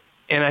is,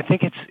 and I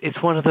think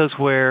it's one of those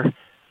where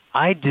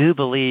I do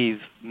believe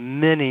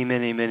many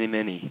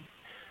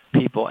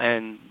people,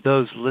 and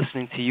those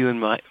listening to you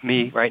and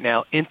me right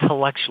now,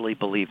 intellectually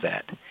believe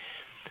that.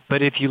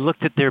 But if you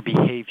looked at their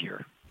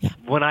behavior,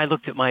 when I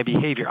looked at my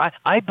behavior,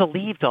 I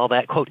believed all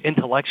that, quote,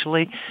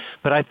 intellectually,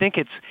 but I think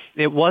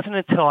it wasn't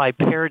until I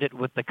paired it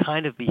with the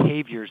kind of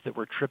behaviors that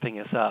were tripping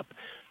us up.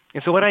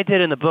 And so what I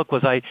did in the book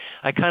was I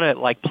kind of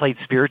like played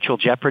spiritual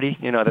Jeopardy.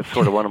 That's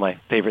sort of one of my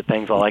favorite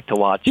things I like to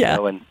watch.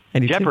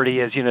 And Jeopardy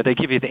is, they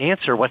give you the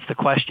answer, what's the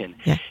question?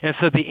 Yeah. And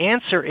so the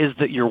answer is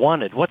that you're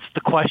wanted. What's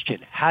the question?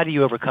 How do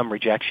you overcome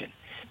rejection?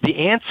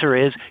 The answer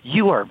is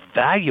you are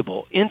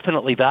valuable,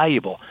 infinitely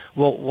valuable.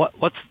 Well,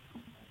 what's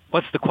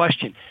the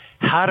question?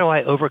 How do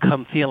I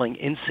overcome feeling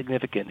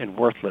insignificant and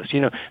worthless?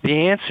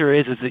 The answer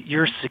is that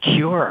you're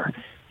secure,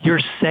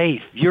 you're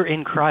safe, you're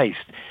in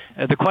Christ.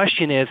 The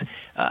question is,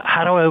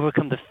 how do I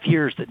overcome the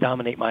fears that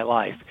dominate my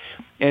life?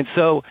 And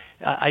so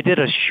I did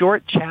a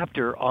short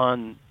chapter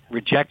on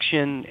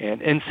rejection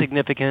and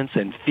insignificance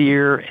and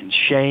fear and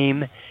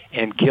shame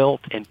and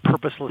guilt and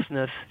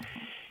purposelessness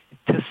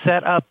to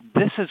set up,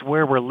 this is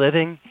where we're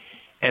living.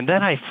 And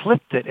then I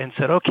flipped it and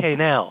said, okay,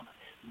 now,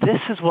 this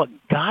is what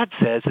God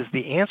says is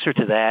the answer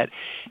to that.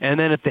 And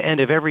then at the end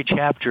of every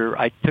chapter,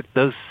 I took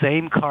those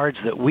same cards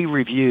that we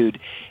reviewed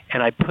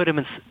and I put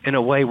them in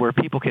a way where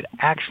people could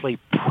actually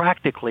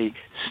practically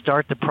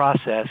start the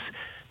process.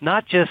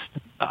 Not just,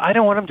 I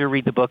don't want them to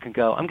read the book and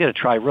go, I'm going to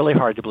try really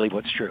hard to believe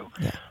what's true.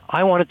 Yeah.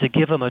 I wanted to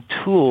give them a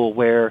tool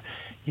where,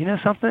 you know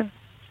something?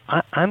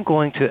 I'm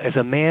going to, as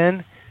a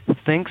man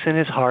thinks in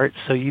his heart,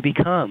 so you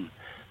become.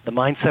 The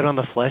mindset on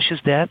the flesh is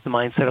death. The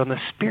mindset on the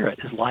spirit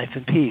is life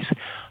and peace.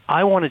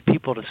 I wanted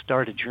people to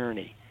start a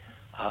journey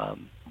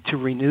to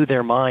renew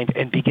their mind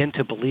and begin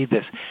to believe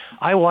this.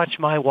 I watched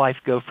my wife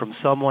go from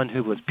someone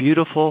who was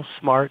beautiful,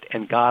 smart,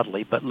 and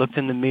godly, but looked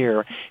in the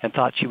mirror and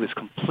thought she was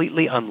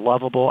completely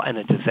unlovable and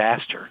a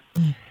disaster,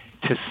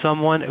 to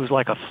someone who was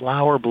like a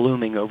flower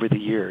blooming over the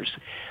years.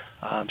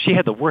 She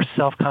had the worst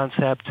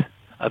self-concept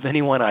of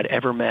anyone I'd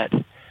ever met.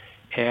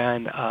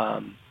 And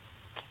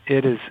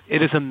it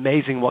is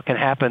amazing what can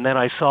happen. Then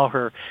I saw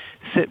her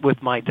sit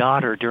with my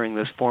daughter during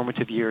those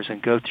formative years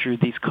and go through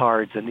these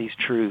cards and these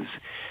truths.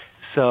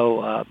 So,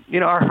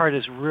 our heart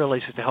is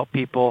really just to help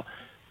people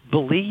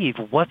believe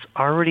what's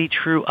already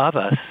true of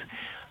us.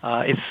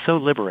 It's so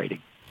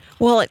liberating.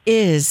 Well, it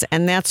is,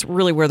 and that's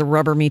really where the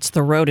rubber meets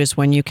the road, is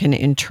when you can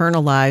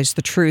internalize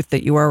the truth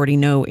that you already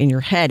know in your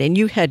head. And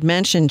you had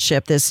mentioned,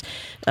 Chip, this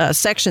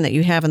section that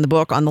you have in the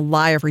book on the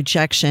lie of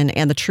rejection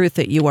and the truth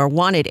that you are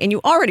wanted. And you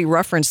already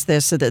referenced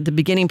this at the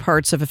beginning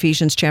parts of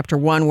Ephesians chapter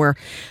 1, where,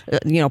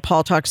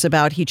 Paul talks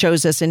about he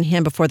chose us in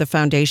him before the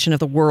foundation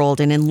of the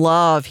world, and in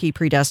love he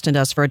predestined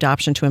us for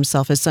adoption to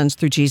himself as sons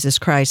through Jesus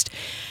Christ.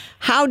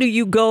 How do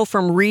you go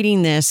from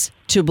reading this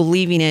to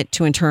believing it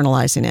to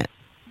internalizing it?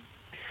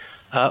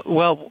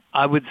 Well,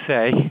 I would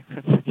say,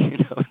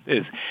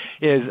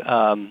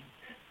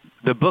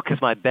 the book is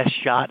my best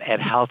shot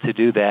at how to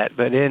do that.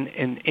 But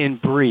in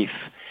brief,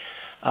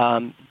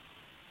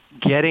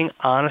 getting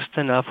honest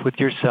enough with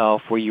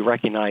yourself where you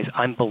recognize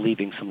I'm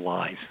believing some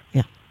lies.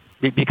 Yeah.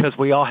 Because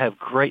we all have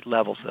great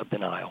levels of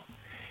denial.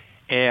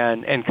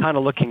 And kind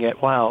of looking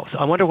at, wow, so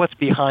I wonder what's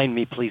behind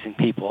me pleasing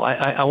people.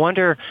 I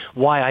wonder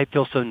why I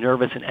feel so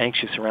nervous and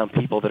anxious around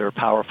people that are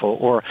powerful.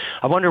 Or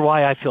I wonder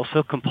why I feel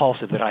so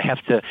compulsive that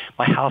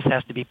my house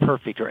has to be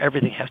perfect, or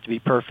everything has to be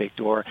perfect.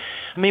 Or,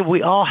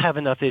 we all have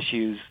enough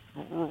issues,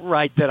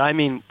 right, that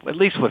at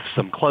least with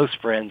some close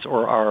friends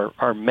or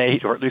our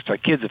mate, or at least our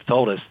kids have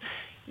told us,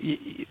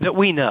 that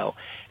we know.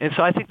 And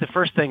so I think the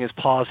first thing is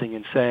pausing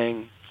and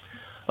saying,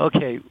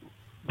 okay,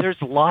 there's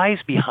lies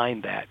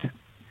behind that.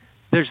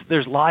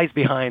 There's lies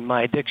behind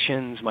my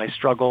addictions, my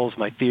struggles,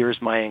 my fears,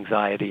 my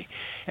anxiety.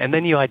 And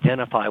then you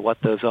identify what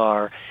those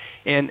are.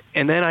 And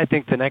then I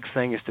think the next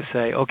thing is to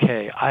say,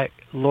 okay,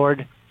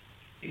 Lord,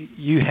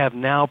 you have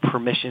now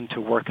permission to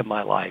work in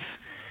my life.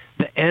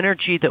 The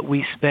energy that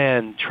we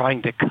spend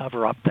trying to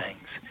cover up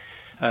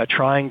things,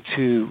 trying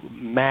to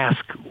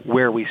mask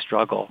where we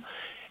struggle,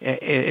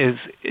 is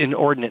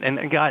inordinate.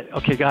 And God,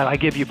 I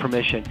give you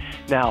permission.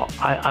 Now,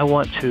 I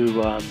want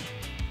to,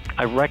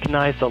 I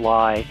recognize the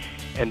lie.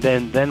 And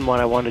then what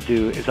I want to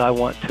do is I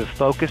want to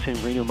focus and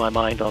renew my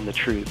mind on the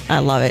truth. I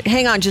love it.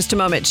 Hang on just a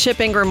moment.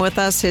 Chip Ingram with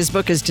us. His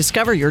book is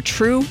Discover Your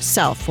True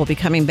Self. We'll be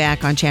coming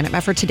back on Janet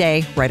Mefford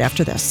Today right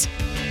after this.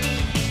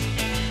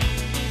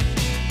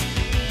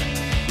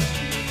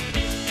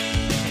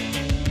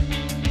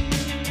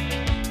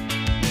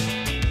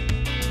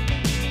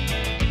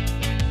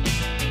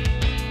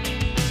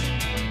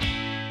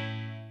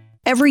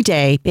 Every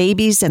day,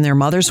 babies in their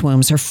mother's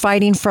wombs are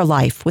fighting for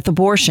life, with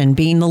abortion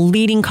being the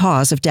leading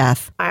cause of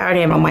death. I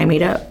already had my mind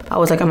made up. I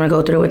was like, I'm going to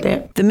go through with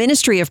it. The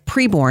Ministry of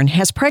Preborn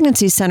has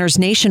pregnancy centers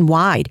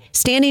nationwide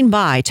standing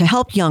by to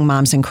help young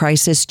moms in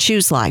crisis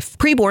choose life.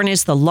 Preborn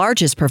is the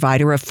largest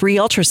provider of free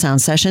ultrasound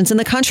sessions in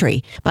the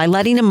country. By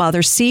letting a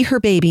mother see her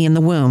baby in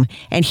the womb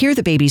and hear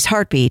the baby's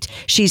heartbeat,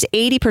 she's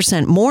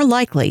 80% more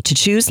likely to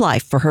choose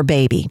life for her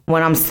baby.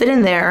 When I'm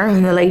sitting there,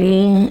 and the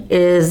lady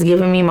is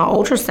giving me my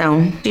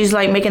ultrasound, she's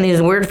like making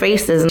these weird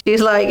faces. She's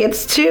like,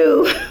 it's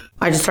 2.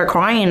 I just start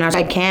crying.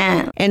 I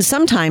can't. And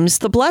sometimes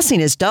the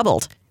blessing is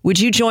doubled. Would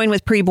you join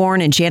with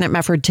Preborn and Janet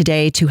Mefford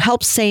today to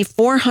help save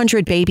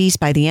 400 babies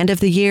by the end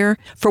of the year?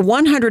 For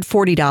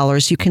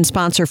 $140, you can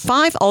sponsor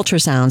 5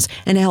 ultrasounds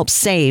and help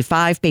save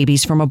 5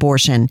 babies from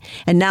abortion.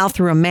 And now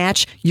through a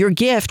match, your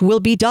gift will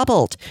be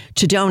doubled.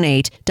 To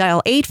donate,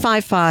 dial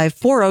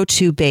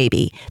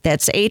 855-402-BABY.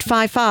 That's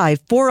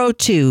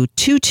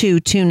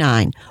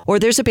 855-402-2229. Or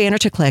there's a banner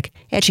to click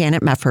at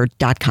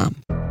janetmefford.com.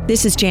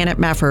 This is Janet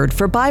Mefford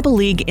for Bible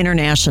League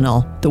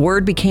International. The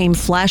Word became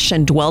flesh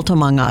and dwelt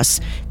among us.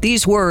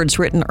 These words,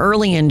 written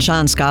early in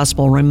John's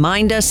Gospel,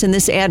 remind us in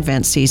this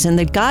Advent season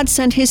that God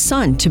sent His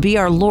Son to be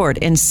our Lord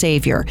and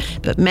Savior.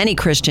 But many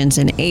Christians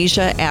in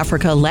Asia,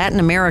 Africa, Latin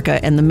America,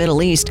 and the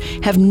Middle East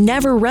have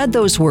never read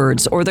those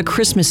words or the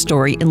Christmas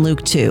story in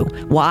Luke 2.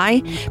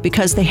 Why?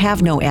 Because they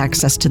have no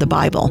access to the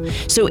Bible.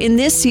 So in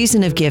this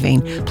season of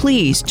giving,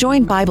 please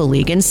join Bible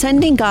League in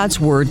sending God's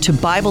Word to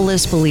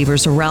Bible-less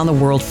believers around the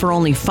world for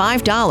only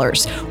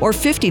 $5 or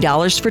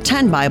 $50 for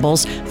 10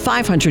 Bibles,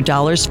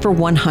 $500 for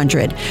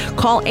 100.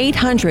 Call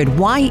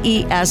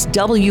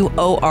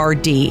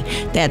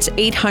 800-YESWORD. That's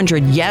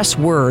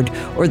 800-YES-WORD.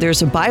 Or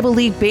there's a Bible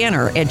League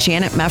banner at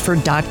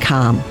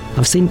janetmefford.com.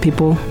 I've seen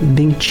people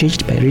being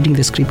changed by reading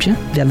the scripture.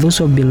 There are those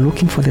who have been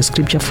looking for the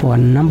scripture for a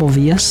number of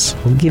years.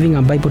 Giving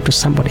a Bible to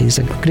somebody is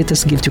the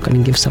greatest gift you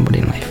can give somebody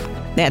in life.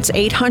 That's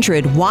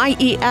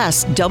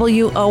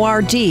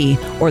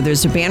 800-YESWORD, or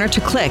there's a banner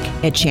to click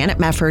at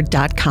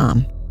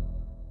janetmefford.com.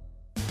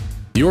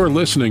 You're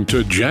listening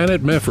to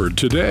Janet Mefford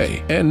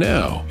today. And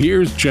now,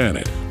 here's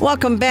Janet.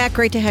 Welcome back.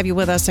 Great to have you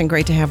with us, and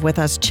great to have with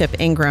us Chip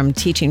Ingram,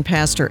 teaching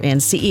pastor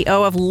and CEO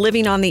of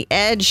Living on the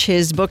Edge.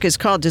 His book is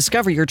called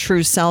Discover Your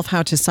True Self,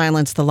 How to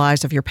Silence the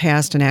Lies of Your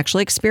Past and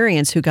Actually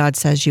Experience Who God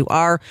Says You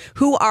Are.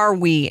 Who are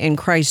we in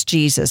Christ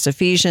Jesus?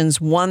 Ephesians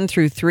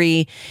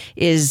 1-3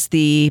 is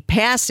the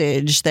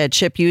passage that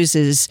Chip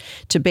uses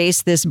to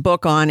base this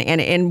book on,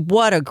 and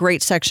what a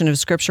great section of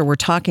scripture we're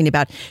talking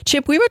about.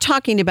 Chip, we were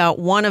talking about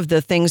one of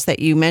the things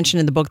that you mentioned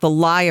in the book, the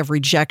lie of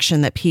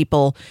rejection that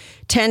people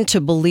tend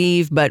to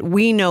believe, but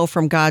we know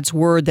from God's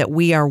word that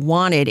we are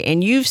wanted.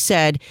 And you've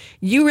said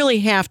you really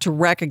have to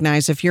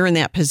recognize, if you're in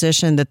that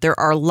position, that there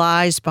are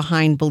lies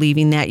behind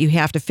believing that. You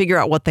have to figure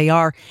out what they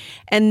are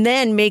and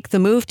then make the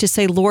move to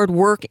say, Lord,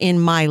 work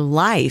in my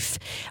life.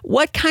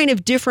 What kind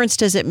of difference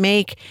does it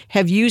make,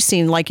 have you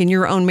seen, like in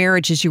your own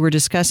marriage, as you were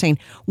discussing,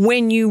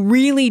 when you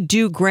really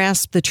do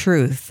grasp the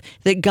truth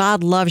that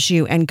God loves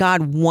you and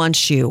God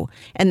wants you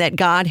and that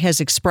God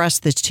has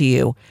expressed this to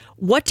you?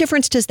 What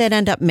difference does that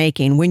end up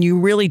making when you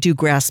really do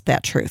grasp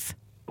that truth?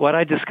 What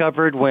I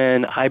discovered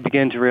when I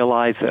began to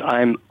realize that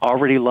I'm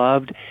already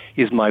loved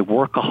is my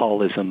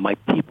workaholism, my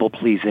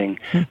people-pleasing,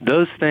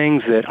 those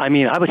things that,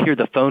 I would hear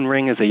the phone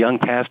ring as a young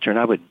pastor, and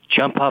I would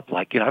jump up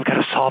like, I've got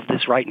to solve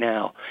this right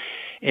now.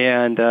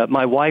 And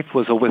my wife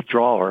was a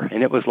withdrawer,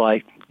 and it was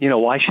like,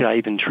 why should I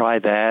even try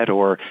that?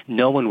 Or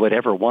no one would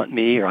ever want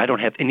me, or I don't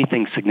have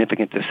anything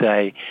significant to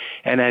say.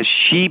 And as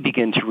she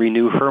began to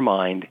renew her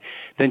mind,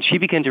 then she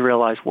began to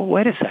realize, well,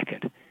 wait a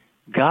second.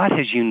 God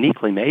has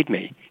uniquely made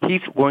me.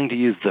 He's going to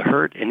use the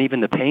hurt and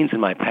even the pains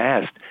in my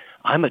past.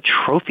 I'm a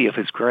trophy of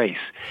His grace.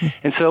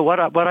 And so what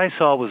I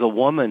saw was a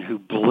woman who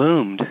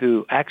bloomed,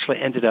 who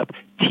actually ended up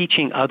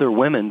teaching other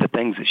women the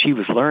things that she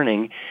was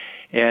learning.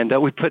 And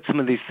we put some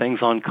of these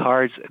things on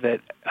cards that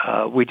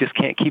we just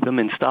can't keep them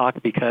in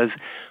stock, because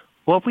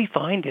what we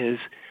find is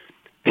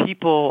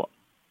people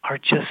are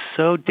just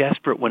so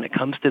desperate when it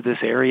comes to this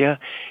area,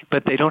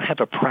 but they don't have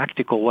a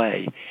practical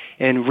way.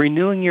 And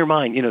renewing your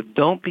mind,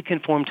 don't be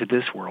conformed to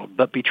this world,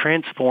 but be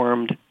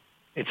transformed.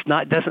 It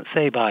doesn't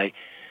say by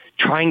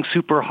trying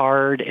super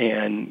hard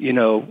and,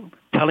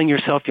 telling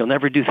yourself you'll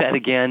never do that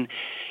again.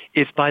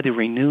 It's by the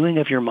renewing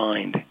of your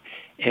mind.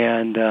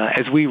 And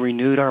as we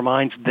renewed our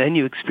minds, then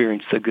you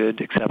experience the good,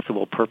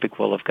 acceptable, perfect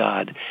will of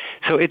God.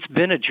 So it's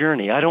been a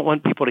journey. I don't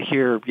want people to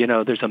hear,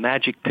 there's a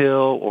magic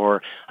pill,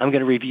 or I'm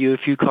going to review a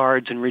few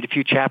cards and read a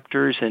few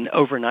chapters, and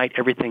overnight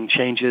everything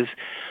changes.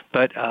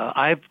 But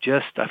I've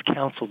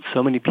counseled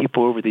so many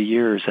people over the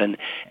years, and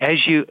as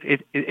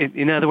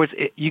in other words,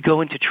 you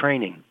go into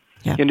training.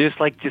 Yeah.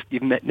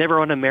 You've never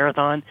run a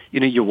marathon.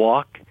 You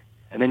walk,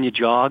 and then you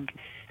jog.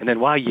 And then,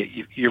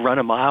 you run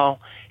a mile,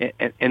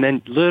 and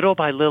then little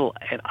by little,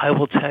 and I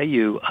will tell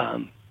you,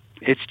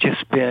 it's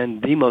just been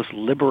the most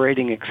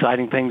liberating,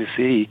 exciting thing to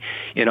see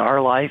in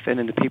our life and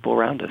in the people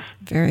around us.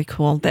 Very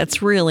cool.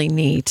 That's really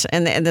neat.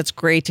 And that's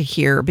great to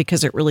hear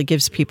because it really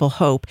gives people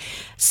hope.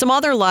 Some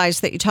other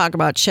lies that you talk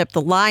about, Chip,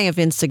 the lie of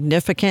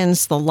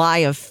insignificance, the lie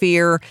of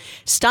fear.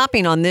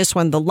 Stopping on this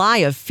one, the lie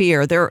of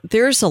fear.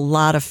 There's a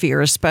lot of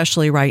fear,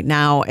 especially right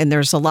now. And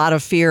there's a lot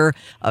of fear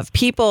of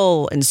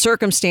people and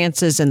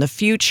circumstances and the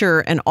future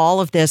and all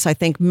of this. I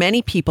think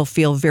many people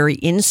feel very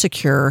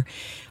insecure.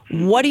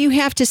 What do you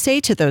have to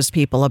say to those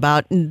people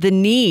about the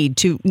need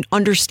to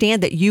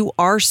understand that you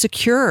are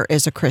secure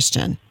as a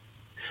Christian?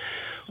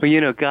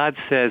 Well, God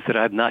says that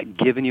I've not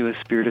given you a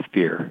spirit of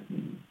fear,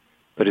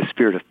 but a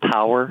spirit of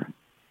power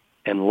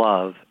and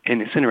love.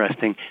 And it's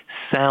interesting,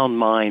 sound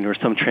mind, or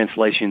some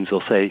translations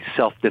will say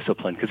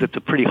self-discipline, because it's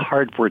a pretty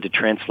hard word to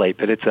translate,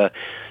 but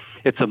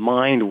it's a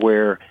mind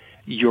where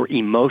your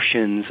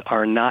emotions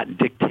are not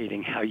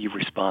dictating how you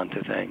respond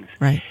to things.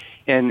 Right.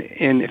 And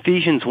in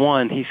Ephesians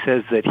 1, he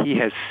says that he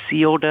has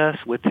sealed us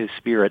with his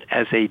Spirit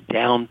as a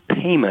down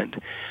payment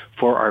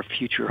for our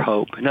future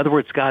hope. In other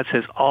words, God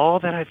says, all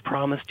that I've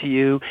promised to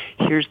you,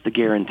 here's the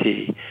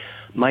guarantee.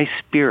 My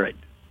Spirit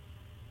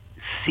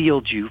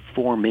sealed you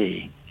for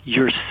me.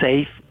 You're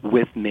safe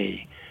with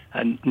me.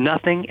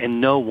 Nothing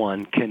and no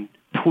one can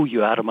pull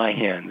you out of my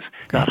hands.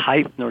 Not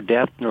height, nor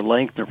depth, nor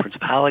length, nor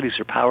principalities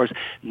or powers.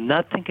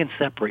 Nothing can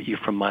separate you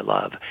from my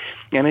love.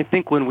 And I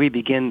think when we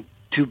begin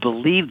to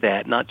believe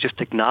that, not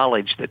just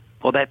acknowledge that,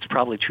 well, that's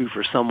probably true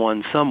for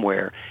someone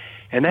somewhere.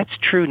 And that's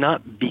true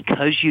not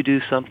because you do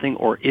something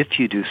or if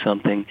you do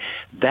something.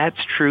 That's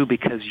true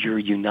because you're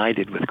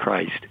united with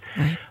Christ.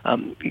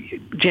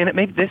 Mm-hmm. Janet,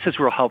 maybe this is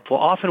real helpful.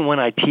 Often when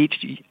I teach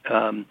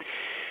on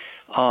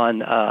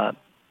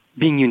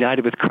being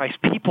united with Christ,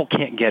 people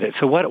can't get it.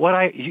 So what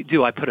I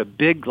do, I put a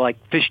big,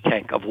 fish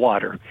tank of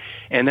water,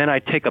 and then I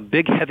take a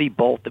big, heavy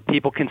bolt that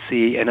people can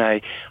see, and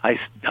I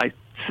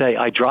say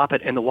I drop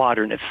it in the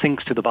water and it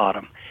sinks to the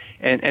bottom.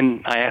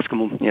 And I ask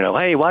them,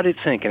 hey, why did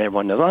it sink? And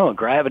everyone knows,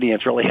 gravity, and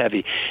it's really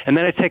heavy. And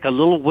then I take a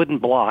little wooden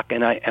block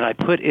and I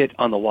put it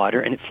on the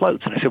water and it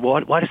floats. And I said, well,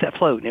 why does that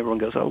float? And everyone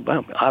goes, well,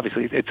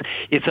 obviously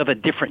it's of a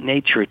different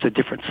nature. It's a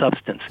different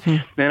substance.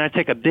 Then I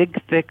take a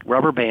big, thick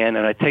rubber band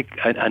and I take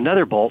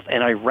another bolt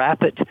and I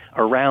wrap it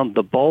around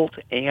the bolt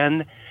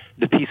and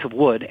the piece of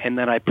wood. And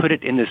then I put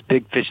it in this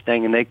big fish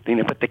thing, and they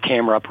put the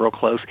camera up real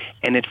close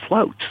and it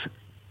floats.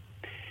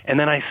 And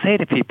then I say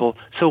to people,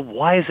 so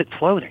why is it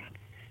floating?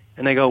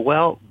 And they go,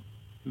 well,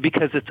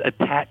 because it's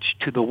attached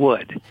to the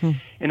wood.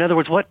 In other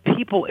words, what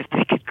people, if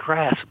they could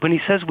grasp, when he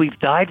says we've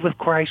died with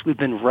Christ, we've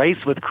been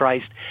raised with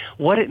Christ,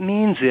 what it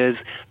means is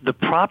the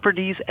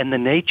properties and the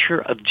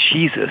nature of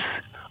Jesus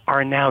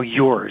are now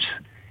yours.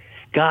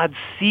 God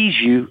sees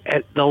you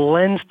at the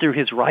lens through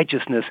his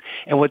righteousness,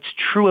 and what's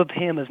true of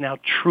him is now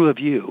true of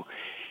you.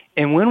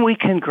 And when we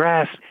can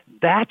grasp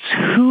that's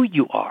who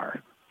you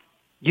are,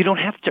 you don't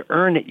have to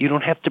earn it. You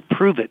don't have to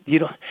prove it.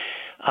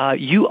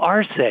 You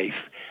are safe.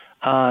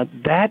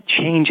 That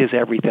changes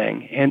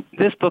everything. And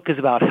this book is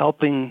about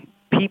helping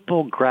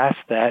people grasp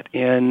that.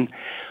 And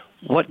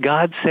what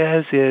God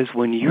says is,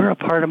 when you're a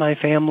part of my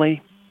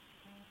family,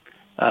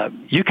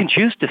 you can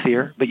choose to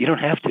fear, but you don't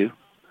have to.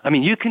 I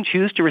mean, you can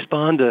choose to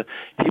respond to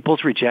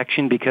people's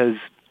rejection because,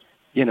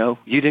 you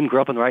didn't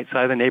grow up on the right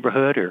side of the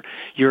neighborhood, or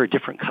you're a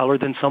different color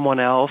than someone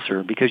else,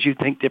 or because you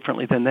think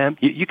differently than them.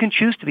 You can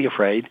choose to be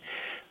afraid.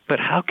 But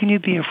how can you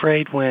be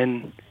afraid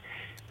when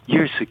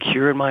you're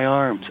secure in my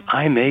arms?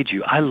 I made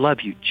you. I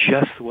love you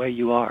just the way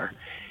you are.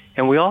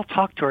 And we all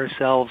talk to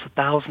ourselves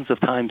thousands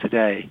of times a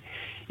day.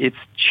 It's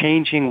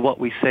changing what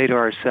we say to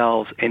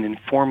ourselves and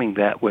informing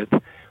that with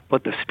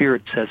what the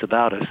Spirit says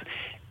about us.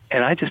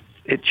 And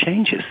it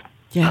changes.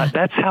 Yeah.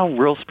 That's how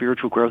real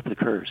spiritual growth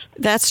occurs.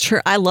 That's true.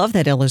 I love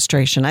that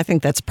illustration. I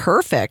think that's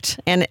perfect.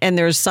 And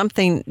there's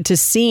something to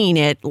seeing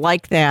it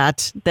like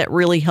that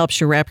really helps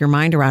you wrap your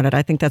mind around it.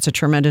 I think that's a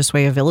tremendous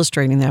way of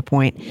illustrating that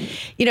point.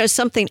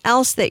 Something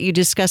else that you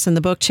discuss in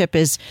the book, Chip,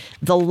 is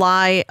the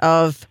lie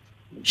of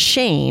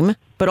shame,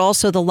 but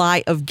also the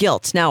lie of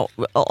guilt. Now,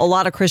 a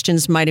lot of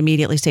Christians might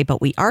immediately say,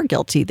 but we are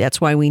guilty.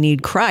 That's why we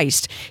need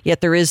Christ.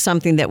 Yet there is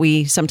something that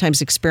we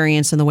sometimes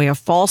experience in the way of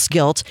false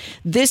guilt.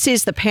 This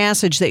is the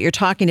passage that you're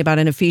talking about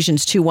in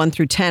Ephesians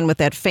 2:1-10 with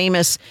that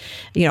famous,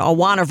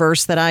 Awana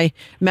verse that I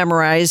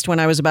memorized when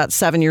I was about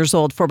 7 years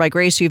old. For by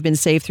grace you've been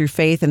saved through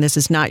faith, and this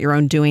is not your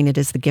own doing. It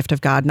is the gift of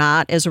God,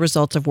 not as a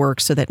result of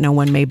works, so that no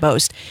one may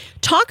boast.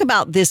 Talk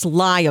about this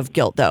lie of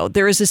guilt, though.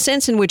 There is a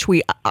sense in which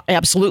we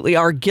absolutely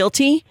are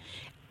guilty,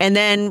 and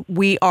then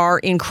we are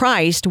in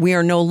Christ. We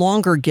are no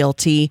longer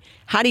guilty.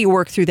 How do you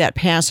work through that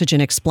passage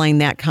and explain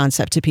that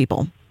concept to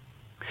people?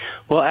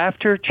 Well,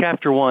 after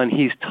chapter 1,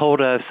 he's told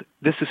us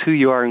this is who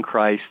you are in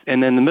Christ.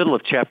 And in the middle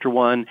of chapter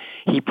 1,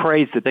 he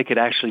prays that they could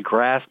actually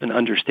grasp and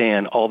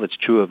understand all that's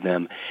true of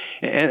them.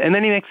 And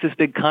then he makes this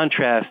big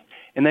contrast.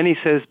 And then he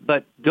says,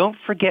 but don't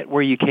forget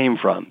where you came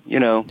from.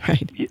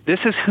 Right. This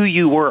is who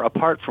you were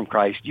apart from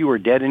Christ. You were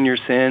dead in your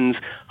sins,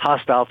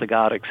 hostile to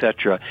God,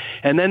 etc.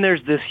 And then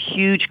there's this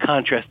huge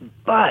contrast.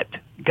 But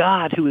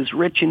God, who is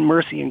rich in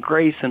mercy and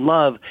grace and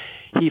love,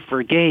 he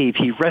forgave,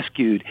 he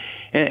rescued.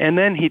 And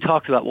then he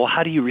talks about, well,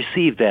 how do you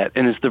receive that?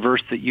 And it's the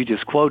verse that you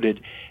just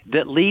quoted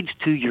that leads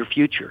to your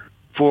future.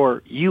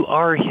 For you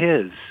are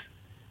his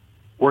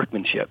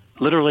workmanship.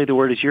 Literally, the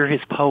word is you're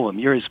his poem.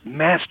 You're his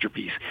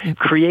masterpiece,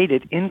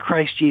 created in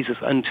Christ Jesus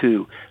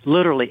unto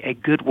literally a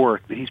good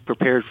work that he's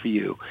prepared for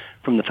you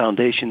from the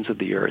foundations of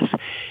the earth.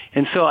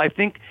 And so I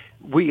think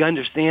we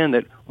understand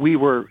that we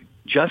were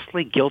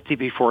justly guilty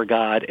before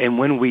God, and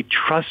when we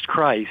trust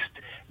Christ,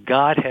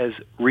 God has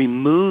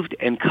removed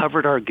and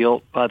covered our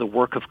guilt by the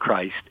work of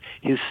Christ.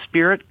 His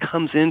Spirit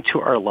comes into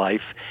our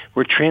life.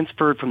 We're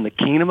transferred from the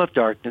kingdom of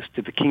darkness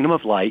to the kingdom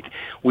of light.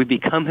 We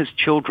become his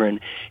children.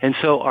 And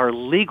so our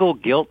legal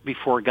guilt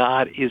before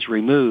God is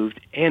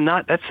removed. And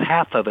that's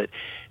half of it.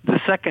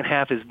 The second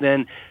half is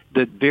then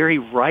the very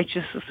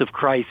righteousness of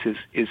Christ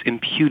is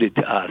imputed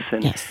to us.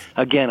 And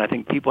again, I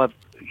think people have,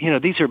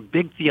 these are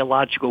big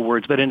theological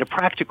words, but in a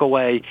practical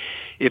way,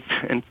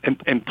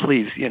 and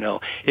please,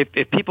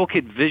 if people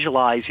could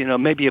visualize,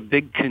 maybe a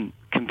big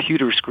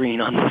computer screen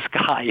on the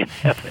sky in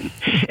heaven,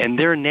 and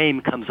their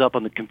name comes up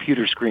on the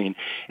computer screen,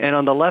 and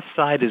on the left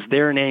side is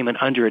their name, and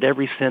under it,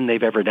 every sin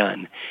they've ever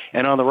done.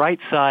 And on the right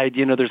side,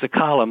 there's a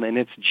column, and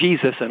it's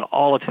Jesus and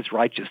all of his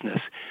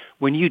righteousness.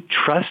 When you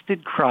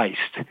trusted Christ,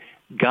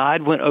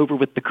 God went over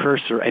with the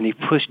cursor and he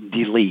pushed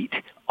delete.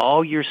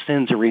 All your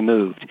sins are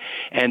removed.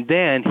 And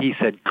then he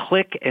said,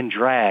 click and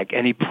drag,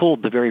 and he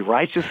pulled the very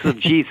righteousness of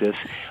Jesus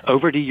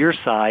over to your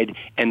side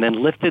and then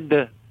lifted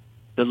the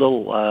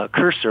little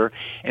cursor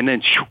and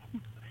then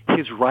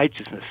his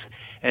righteousness.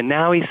 And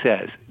now he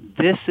says,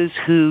 this is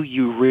who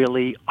you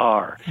really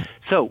are.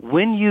 So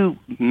when you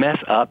mess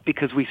up,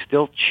 because we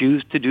still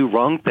choose to do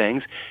wrong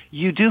things,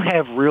 you do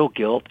have real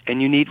guilt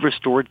and you need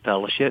restored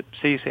fellowship.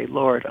 So you say,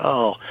 Lord,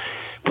 oh,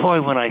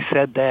 boy, when I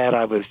said that,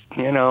 I was,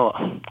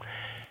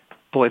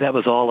 boy, that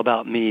was all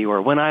about me. Or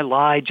when I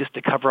lied just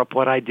to cover up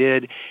what I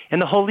did.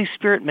 And the Holy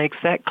Spirit makes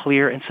that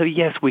clear. And so,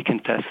 yes, we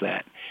confess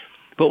that.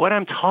 But what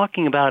I'm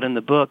talking about in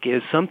the book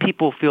is some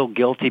people feel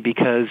guilty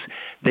because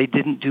they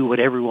didn't do what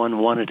everyone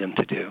wanted them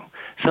to do.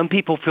 Some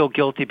people feel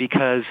guilty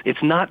because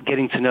it's not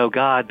getting to know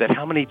God, but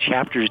how many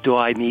chapters do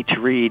I need to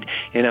read?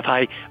 And if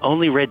I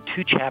only read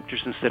 2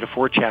 chapters instead of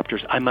 4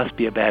 chapters, I must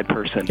be a bad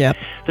person. Yep.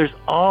 There's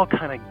all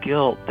kind of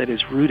guilt that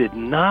is rooted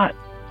not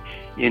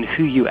in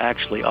who you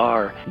actually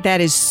are.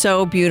 That is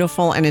so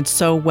beautiful, and it's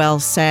so well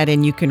said,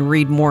 and you can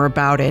read more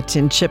about it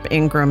in Chip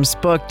Ingram's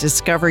book,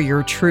 Discover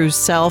Your True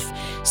Self.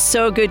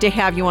 So good to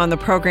have you on the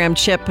program,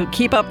 Chip.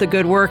 Keep up the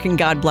good work, and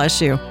God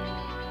bless you.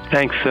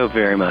 Thanks so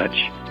very much.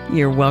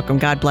 You're welcome.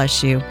 God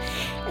bless you.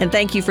 And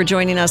thank you for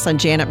joining us on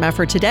Janet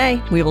Mefford today.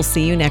 We will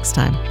see you next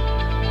time.